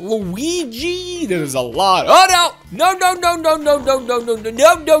 Batman, Luigi. There's a lot. Oh no! No!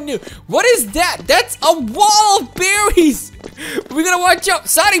 What is that? That's a wall of berries. We gotta watch out.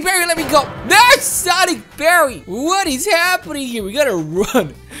 Sonic Berry, let me go. There's Sonic Berry. What is happening here? We gotta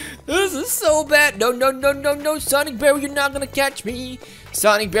run. This is so bad. No. Sonic Berry, you're not gonna catch me.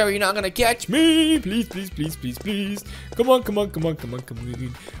 Sonic Berry, you're not gonna catch me. Please. Come on.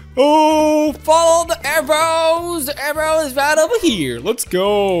 Oh, follow the arrows. The arrow is right over here. Let's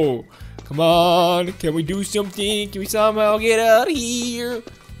go. Come on. Can we do something? Can we somehow get out of here?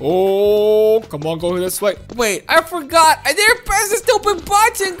 Oh, come on, go this way. Wait, I forgot. I didn't press the stupid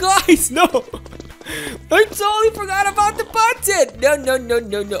button, guys. No. I totally forgot about the button. No.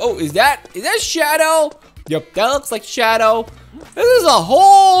 Oh, is that Shadow? Yep, that looks like Shadow. This is a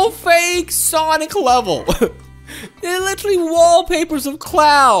whole fake Sonic level. They're literally wallpapers of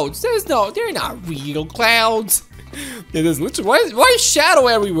clouds. They're not real clouds. There's literally, why is Shadow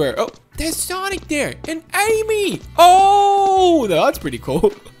everywhere? Oh, there's Sonic there, and Amy. Oh, that's pretty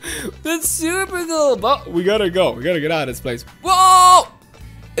cool. That's super cool. But we gotta go. We gotta get out of this place. Whoa!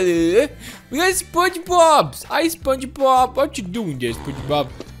 We got SpongeBob's. Hi, SpongeBob. What you doing there, SpongeBob?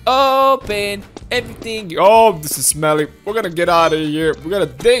 Open everything. Oh, this is smelly. We're gonna get out of here. We're gonna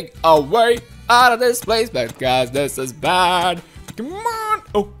dig our way out of this place, guys. This is bad. Come on.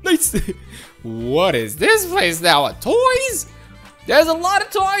 Oh, nice. What is this place now? Toys? There's a lot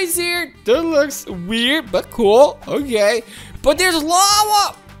of toys here. That looks weird, but cool. Okay. But there's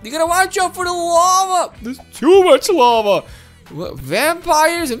lava. You gotta watch out for the lava. There's too much lava. What,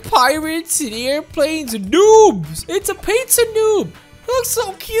 vampires and pirates and airplanes and noobs. It's a pizza noob. It looks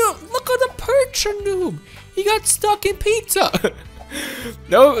so cute. Look at the picture noob. He got stuck in pizza.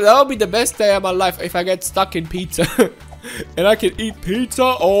 That'll be the best day of my life if I get stuck in pizza. And I can eat pizza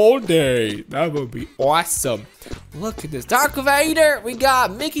all day. That would be awesome. Look at this. Dark Vader. We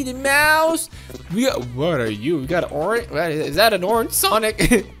got Mickey the Mouse. What are you? We got orange. Is that an orange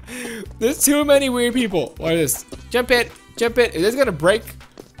Sonic? There's too many weird people. What is this? Jump it. Is this gonna break?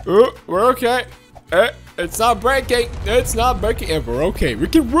 We're okay. It's not breaking. And we're okay. We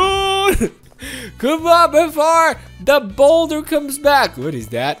can run. Come on before the boulder comes back. What is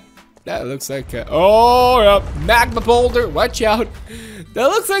that? That looks like a, magma boulder. Watch out. That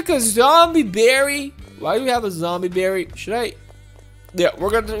looks like a zombie berry. Why do we have a zombie berry? Should I? Yeah, we're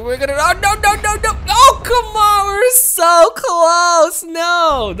gonna, oh, no. Oh, come on. We're so close.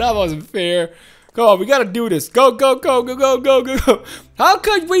 No, that wasn't fair. Come on, we gotta do this. Go. How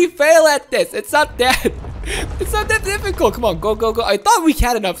could we fail at this? It's not that difficult. Come on, go. I thought we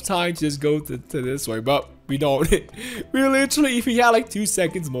had enough time to just go to this way, but we don't. We literally, if we had like 2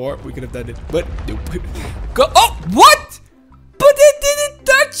 seconds more, we could have done it. But nope. Go. Oh, what? But it didn't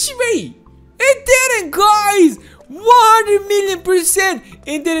touch me. It didn't, guys. 100,000,000%.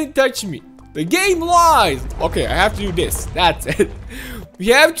 It didn't touch me. The game lies. Okay, I have to do this. That's it. We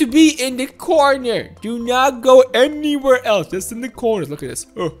have to be in the corner. Do not go anywhere else. Just in the corners. Look at this.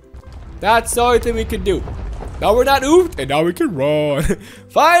 Oh, that's the only thing we can do. Now we're not oofed, and now we can run.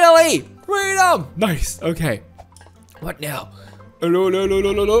 Finally, freedom. Nice. Okay. What now?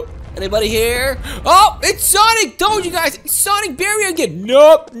 Hello. Anybody here? Oh, it's Sonic. Told you guys. It's Sonic Berry again.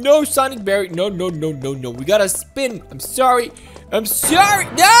 Nope. No Sonic Berry. No. We gotta spin. I'm sorry. No,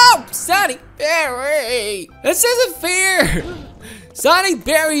 Sonic Berry. This isn't fair. Sonic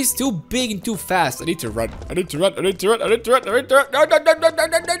Berry's too big and too fast. I need to run. No, he's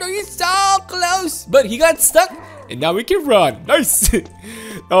so close. But he got stuck, and now we can run. Nice.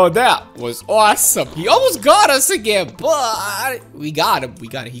 Oh, that was awesome. He almost got us again, but we got him. He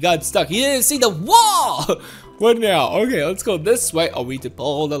got stuck. He didn't see the wall. What now? Okay, let's go this way. Oh, we need to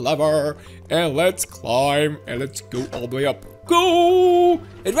pull the lever, and let's climb, and let's go all the way up. Go!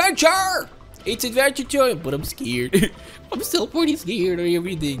 Adventure! It's adventure time, but I'm scared. I'm still pretty scared of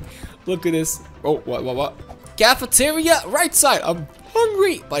everything. Look at this. Oh, what? Cafeteria, right side. I'm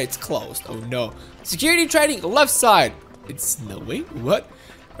hungry, but it's closed. Oh no. Security training, left side. It's snowing. What?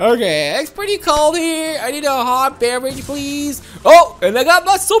 Okay, it's pretty cold here. I need a hot beverage, please. Oh, and I got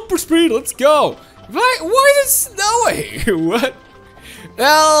my super speed. Let's go. Right? Why is it snowing? What?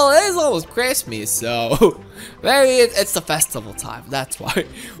 Well, it's almost Christmas, so maybe it's the festival time. That's why.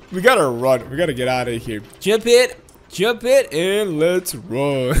 We gotta run. We gotta get out of here. Jump it, and let's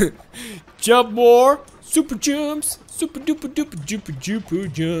run. Jump more. Super jumps. Super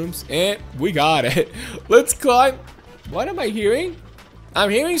duper jumps. And we got it. Let's climb. What am I hearing? I'm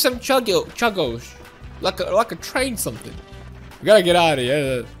hearing some chuggos. Like a train something. We gotta get out of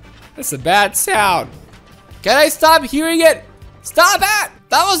here. That's a bad sound. Can I stop hearing it? Stop it!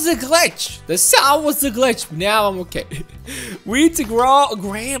 That was a glitch. The sound was a glitch. Now I'm okay. We need to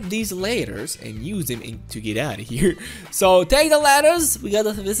grab these ladders and use them to get out of here. So take the ladders. We got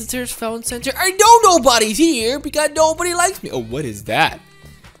the visitors phone center. I know nobody's here because nobody likes me. Oh, what is that?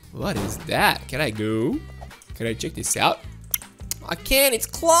 What is that? Can I go? Can I check this out? I can't. It's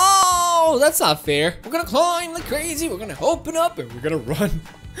closed. That's not fair. We're gonna climb like crazy. We're gonna open up and we're gonna run.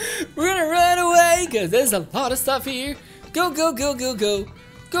 We're gonna run away because there's a lot of stuff here. Go.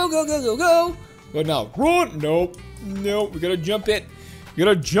 But now, run. Nope. We gotta jump it. You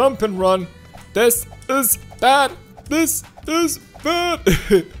gotta jump and run. This is bad. This is bad.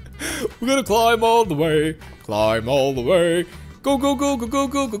 We're gonna climb all the way. Go.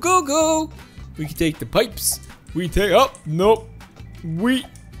 We can take the pipes. We take up. Nope. We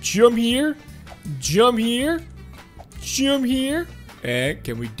jump here. And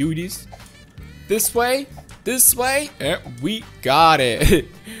can we do this? This way, and we got it.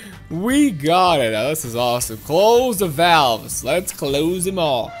 We got it. Now, this is awesome. Close the valves. Let's close them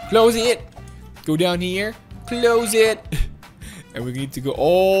all. Close it. Go down here. Close it. And we need to go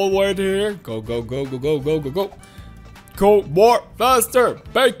all the way to here. Go. Go more faster.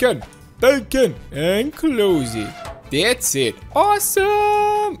 Bacon. And close it. That's it.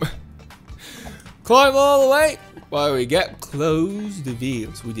 Awesome. Climb all the way. While we get close the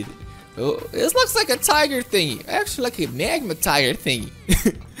valves. We did it. Oh, this looks like a tiger thingy. Actually, like a magma tiger thingy.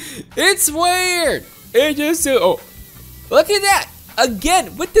 It's weird. It just oh, look at that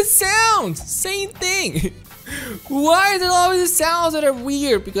again with the sounds. Same thing. Why is there always the sounds that are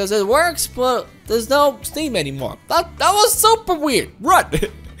weird? Because it works, but there's no steam anymore. That was super weird. Run.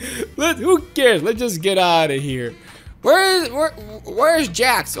 Who cares? Let's just get out of here. Where's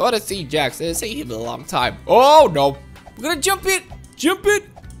Jax? I want to see Jax. I didn't see him in a long time. Oh no. We're gonna jump it,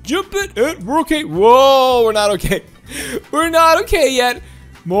 and we're okay. Whoa, we're not okay. We're not okay yet.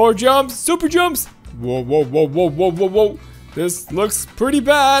 More jumps, super jumps. Whoa. This looks pretty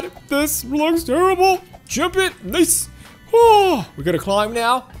bad. This looks terrible. Jump it, nice. Oh, we gotta climb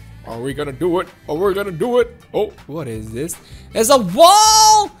now. Are we gonna do it? Oh, what is this? There's a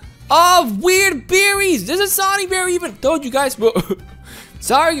wall of weird berries. There's a Sonic Berry even. Told you guys.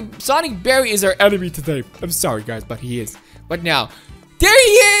 Sorry, Sonic Berry is our enemy today. I'm sorry, guys, but he is. But now, there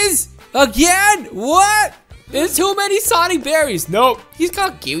he is again. What? There's too many Sonic Berries. Nope, he's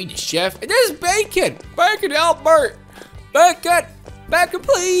called Gary the Chef. And there's Bacon. Bacon, Albert. Bacon,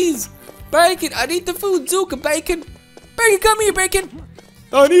 please. Bacon, I need the food, Zuka. Bacon, come here, Bacon.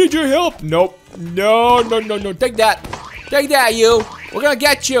 I need your help. Nope. No. Take that, you. We're gonna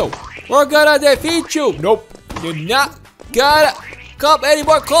get you. We're gonna defeat you. Nope. You're not gonna come any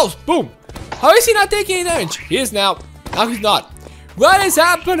more close. Boom. How is he not taking any damage? He is now. Now he's not. What is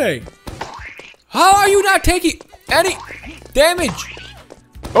happening? How are you not taking any damage?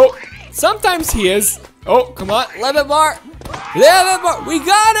 Oh, sometimes he is. Oh, come on. 11 more. We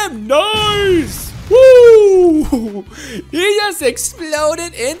got him. Nice. Woo. He just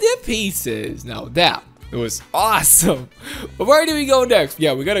exploded into pieces. Now that was awesome. But where do we go next?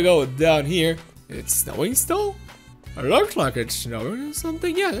 Yeah, we gotta go down here. It's snowing still? It looks like it's snowing or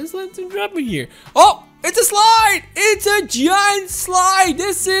something. Yeah, let's drop in here. Oh, it's a slide! It's a giant slide!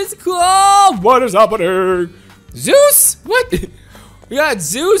 This is cool! What is happening? Zeus? What? We got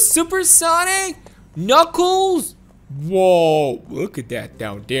Zeus, Supersonic, Knuckles. Whoa, look at that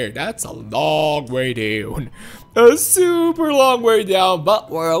down there. That's a long way down. A super long way down, but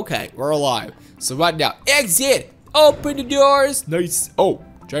we're okay. We're alive. So right now, exit! Open the doors! Nice. Oh,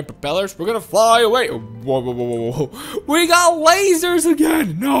 giant propellers. We're gonna fly away. Oh, whoa. We got lasers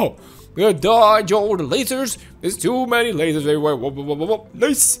again! No! We gotta dodge all the lasers. There's too many lasers everywhere. Whoa.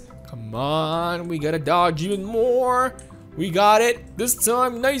 Nice. Come on. We gotta dodge even more. We got it. This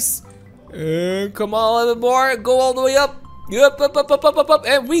time. Nice. And come on, a little bit more. Go all the way up. Up.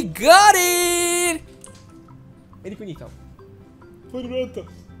 And we got it.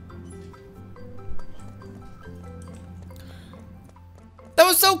 That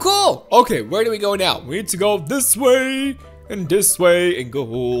was so cool. Okay, where do we go now? We need to go this way. And go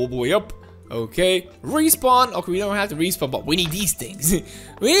all the way up. Okay, respawn. Okay, we don't have to respawn, but we need these things.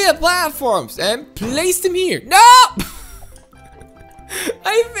 We need the platforms and place them here. No!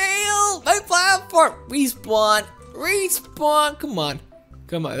 I failed! My platform! Respawn! Respawn! Come on.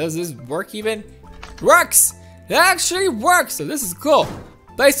 Come on, does this work even? Works! It actually works, so this is cool.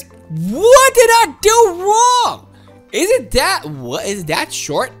 But what did I do wrong? Isn't that, what, is that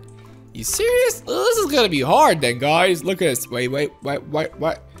short? You serious? Oh, this is gonna be hard then, guys. Look at this. Wait.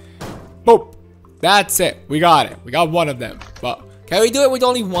 Boop. That's it. We got it. We got one of them. But can we do it with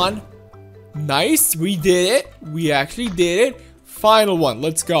only one? Nice. We did it. We actually did it. Final one.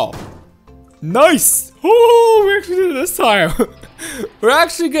 Let's go. Nice. Oh, we actually did it this time. We're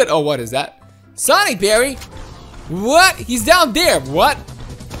actually good. Oh, what is that? Sonic Berry. What? He's down there. What?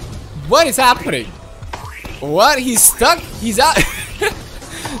 What is happening? What? He's stuck? He's out.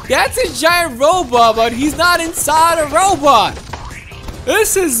 That's a giant robot, but he's not inside a robot.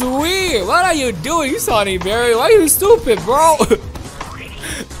 This is weird. What are you doing, Sonic Berry? Why are you stupid, bro?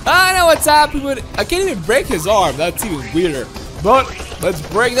 I know what's happening, but I can't even break his arm. That's even weirder. But let's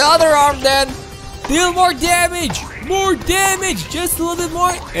break the other arm then. Deal more damage. More damage. Just a little bit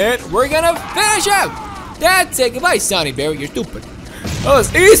more. And we're gonna finish him. That's it. Goodbye, Sonic Berry. You're stupid. That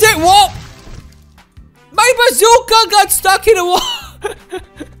was easy. Whoa! My bazooka got stuck in a wall.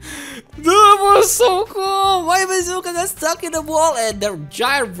 That was so cool. My bazooka got stuck in the wall and the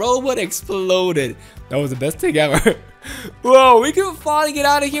giant robot exploded. That was the best thing ever. Whoa, we can finally get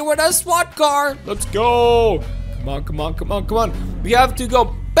out of here with a SWAT car. Let's go. Come on. We have to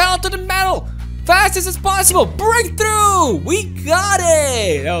go pedal to the metal. Fastest as possible. Breakthrough. We got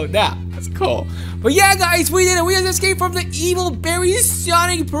it. Oh, that's cool. But yeah, guys, we did it. We have escaped from the evil Barry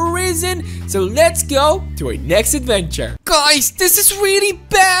Sonic prison. So let's go to our next adventure. Guys, this is really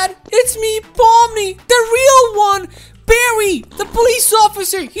bad. It's me, Pomni, the real one. Barry, the police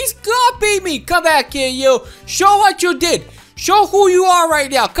officer. He's copying me. Come back here, you. Show what you did. Show who you are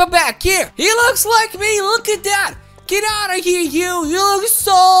right now. Come back here. He looks like me. Look at that. Get out of here, you. You look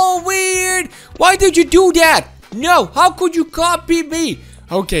so weird. Why did you do that? No, how could you copy me?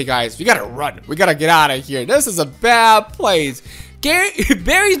 Okay, guys, we gotta run. We gotta get out of here. This is a bad place.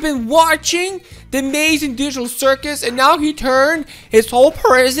 Barry's been watching the amazing digital circus, and now he turned his whole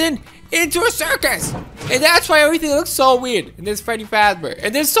prison into a circus. And that's why everything looks so weird. And there's Freddy Fazbear.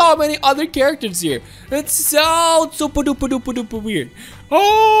 And there's so many other characters here. It's so super duper weird.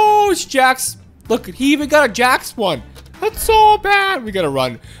 Oh, it's Jax. Look, he even got a Jax one. That's so bad. We gotta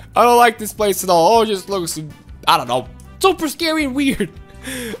run. I don't like this place at all. Oh, it just looks, I don't know, super scary and weird.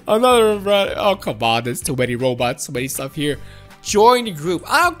 Another run. Oh, come on. There's too many robots, so many stuff here. Join the group.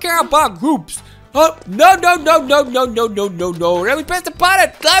 I don't care about groups. Oh, no. Let me press the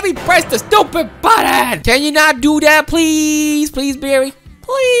button. Let me press the stupid button. Can you not do that, please? Please, Barry.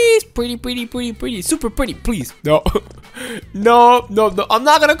 Please. Pretty. Super pretty, please. No. No. I'm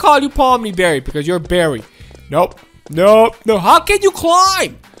not going to call you Pomni Barry because you're Barry. Nope. How can you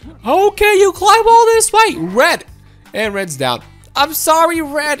climb? How can you climb all this way? Red. And Red's down. I'm sorry,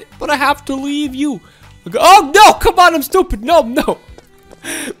 Red, but I have to leave you. Oh, no, come on, I'm stupid. No.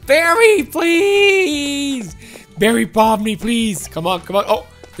 Barry, please. Barry, Pomni, please. Come on. Oh,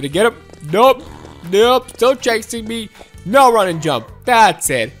 did I get him? Nope, still chasing me. No run and jump. That's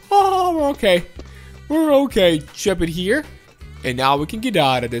it. Oh, we're okay. Jump it here. And now we can get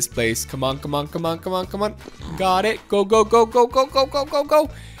out of this place. Come on. Got it. Go.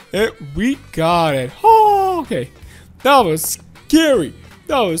 And we got it. Oh, okay. That was scary.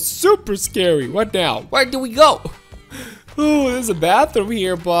 That was super scary. What now? Where do we go? Oh, there's a bathroom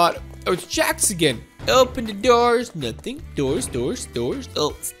here, but oh, it's Jax again. Open the doors. Nothing. Doors. Oh,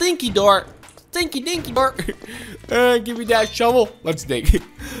 stinky door. Dinky door. Give me that shovel. Let's dig.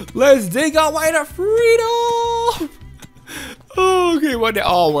 Let's dig our way to freedom. Okay, what now?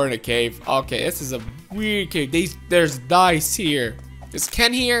 Oh, we're in a cave. Okay, this is a weird cave. There's dice here. Is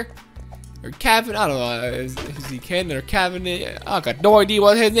Ken here? Or Kevin, I don't know, is he Ken or Kevin? I got no idea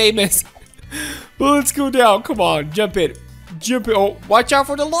what his name is. Well, let's go down, come on, jump it. Oh, watch out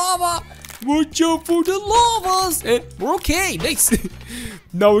for the lava. Watch out for the lavas. And we're okay, nice.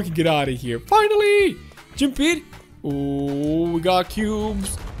 Now we can get out of here, finally. Jump in. Oh, we got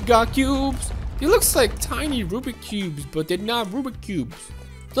cubes. It looks like tiny Rubik cubes, but they're not Rubik cubes.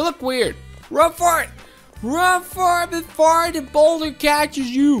 They look weird. Run for it before the boulder catches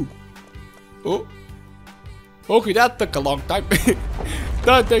you. Oh, okay, that took a long time.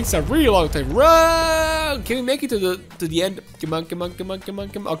 That takes a really long time. Run! Can we make it to the end? Come on.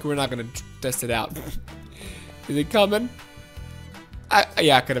 Okay, we're not gonna test it out. Is it coming?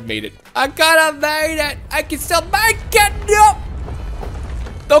 Yeah, I could have made it. I can still make it. No.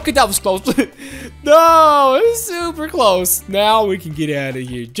 Okay, that was close. No, it's super close. Now we can get out of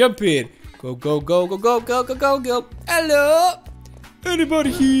here. Jump in. Go. Hello.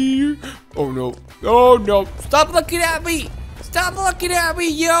 Anybody here? Oh no. Oh no. Stop looking at me. Stop looking at me,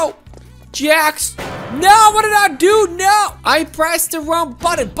 yo. Jax. No, what did I do? No. I pressed the wrong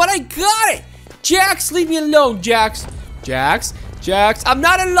button, but I got it. Jax, leave me alone, Jax. Jax. Jax, I'm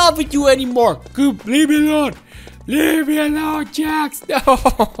not in love with you anymore. Goop, leave me alone. Leave me alone, Jax. No,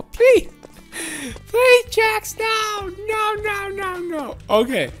 please. Please, Jax, no. No, no, no, no.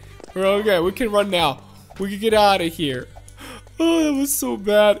 Okay. We're okay. We can run now. We can get out of here. Oh, that was so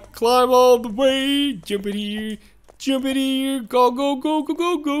bad. Climb all the way. Jump in here. Jump in here. Go, go, go, go,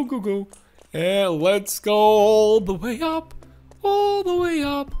 go, go, go, go. And let's go all the way up. All the way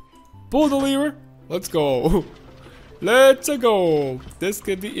up. Pull the lever. Let's go. Let's go. This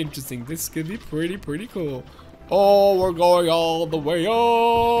could be interesting. This could be pretty cool. Oh, we're going all the way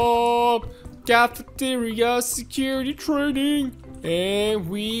up. Cafeteria security training. And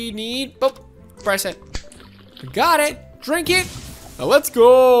we need... Oh, press it. Got it. Drink it. Now let's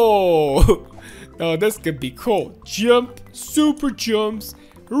go. Now this could be cool. Jump. Super jumps.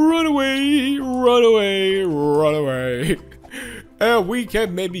 Run away. Run away. Run away. And we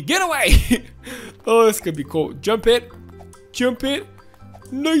can maybe get away. Oh, this could be cool. Jump it. Jump it.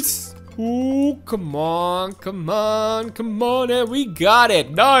 Nice. Ooh, come on. Come on. Come on. And we got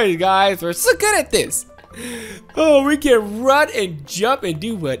it. Nice, guys. We're so good at this. Oh, we can run and jump and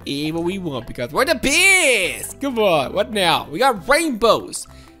do whatever we want because we're the best. Come on. What now? We got rainbows.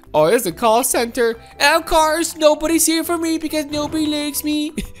 Oh, there's a call center. And of course, nobody's here for me because nobody likes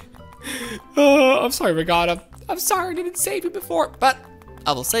me. Oh, I'm sorry, Regatta. I'm sorry I didn't save you before, but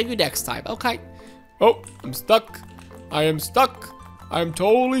I will save you next time, okay? Oh, I'm stuck. I am stuck. I'm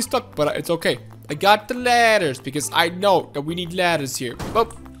totally stuck, but it's okay. I got the ladders because I know that we need ladders here. Oh,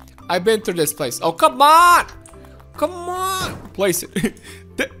 I've been through this place. Oh, come on. Come on. Place it.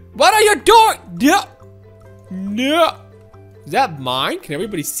 What are you doing? No. No. Is that mine? Can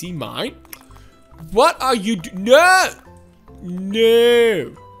everybody see mine? What are you doing? No.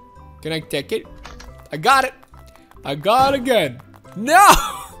 No. Can I take it? I got it. I got it again. No!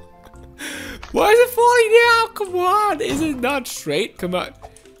 Why is it falling down? Come on. Is it not straight? Come on.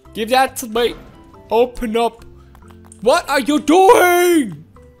 Give that to me. Open up. What are you doing?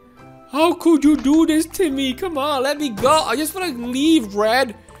 How could you do this to me? Come on, let me go. I just want to leave,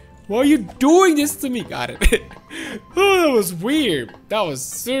 Red. Why are you doing this to me? Got it. Oh, that was weird. That was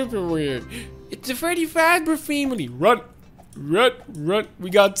super weird. It's a Freddy Fazbear family. Run. Run, run. We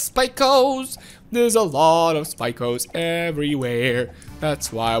got spikos. There's a lot of spikos everywhere.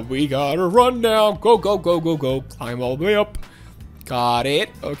 That's why we gotta run now. Go, go, go, go, go. Climb all the way up. Got it.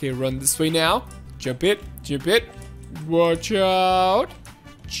 Okay, run this way now. Jump it. Jump it. Watch out.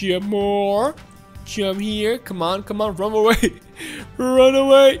 Jump more. Jump here. Come on, come on. Run away. Run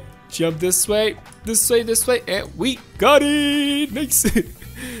away. Jump this way. This way, this way. And we got it. Nice.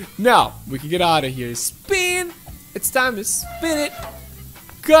 Now, we can get out of here. Spin. It's time to spin it.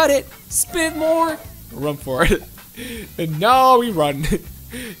 Got it. Spin it more. Run for it. And now we run.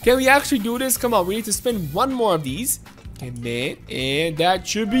 Can we actually do this? Come on. We need to spin one more of these. And that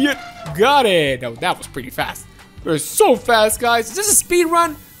should be it. Got it. Oh, that was pretty fast. We're so fast, guys. Is this a speed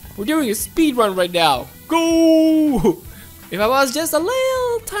run? We're doing a speed run right now. Go. If I was just a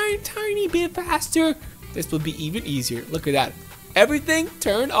little tiny bit faster, this would be even easier. Look at that. Everything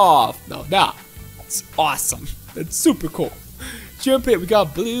turned off. No, it's awesome. That's super cool. Jump it. We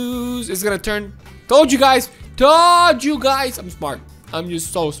got blues. It's gonna turn. Told you guys. Told you guys. I'm smart. I'm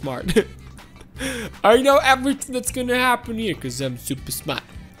just so smart. I know everything that's gonna happen here because I'm super smart.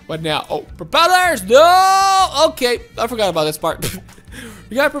 What now? Oh, propellers. No. Okay. I forgot about this part.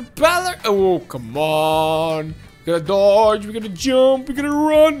 We got propeller. Oh, come on. We're gonna dodge. We're gonna jump. We're gonna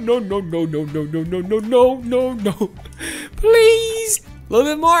run. No, no, no, no, no, no, no, no, no, no, no. Please. A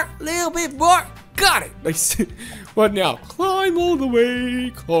little bit more. A little bit more. Got it. Nice. What now? Climb all the way.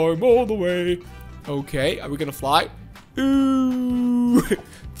 Climb all the way. Okay. Are we gonna fly? Ooh.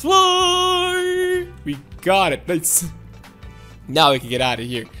 Fly. We got it. Nice. Now we can get out of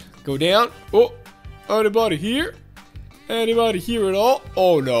here. Go down. Oh. Anybody here? Anybody here at all?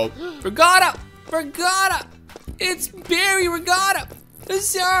 Oh no. Regatta. Regatta. It's Barry Regatta. I'm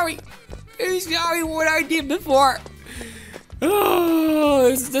sorry. I'm sorry for what I did before. Oh,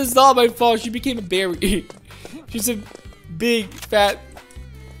 this is all my fault. She became a berry. She's a big, fat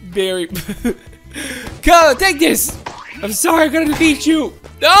berry. Go, take this. I'm sorry, I'm gonna defeat you.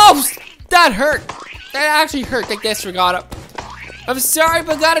 No, that hurt. That actually hurt. Take this, Regatta. I'm sorry,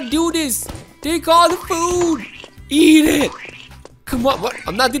 but I gotta do this. Take all the food. Eat it. Come on, what?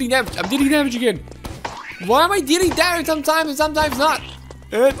 I'm not dealing damage. I'm dealing damage again. Why am I dealing damage sometimes and sometimes not?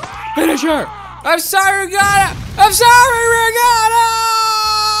 And finish her. I'm sorry, Regatta. I'm sorry, Regatta!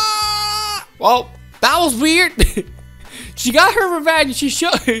 Well, that was weird. She got her revenge.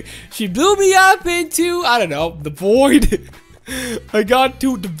 She blew me up into, I don't know, the void. I got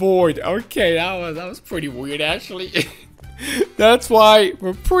to the void. Okay, that was pretty weird, actually. That's why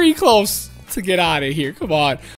we're pretty close to get out of here. Come on.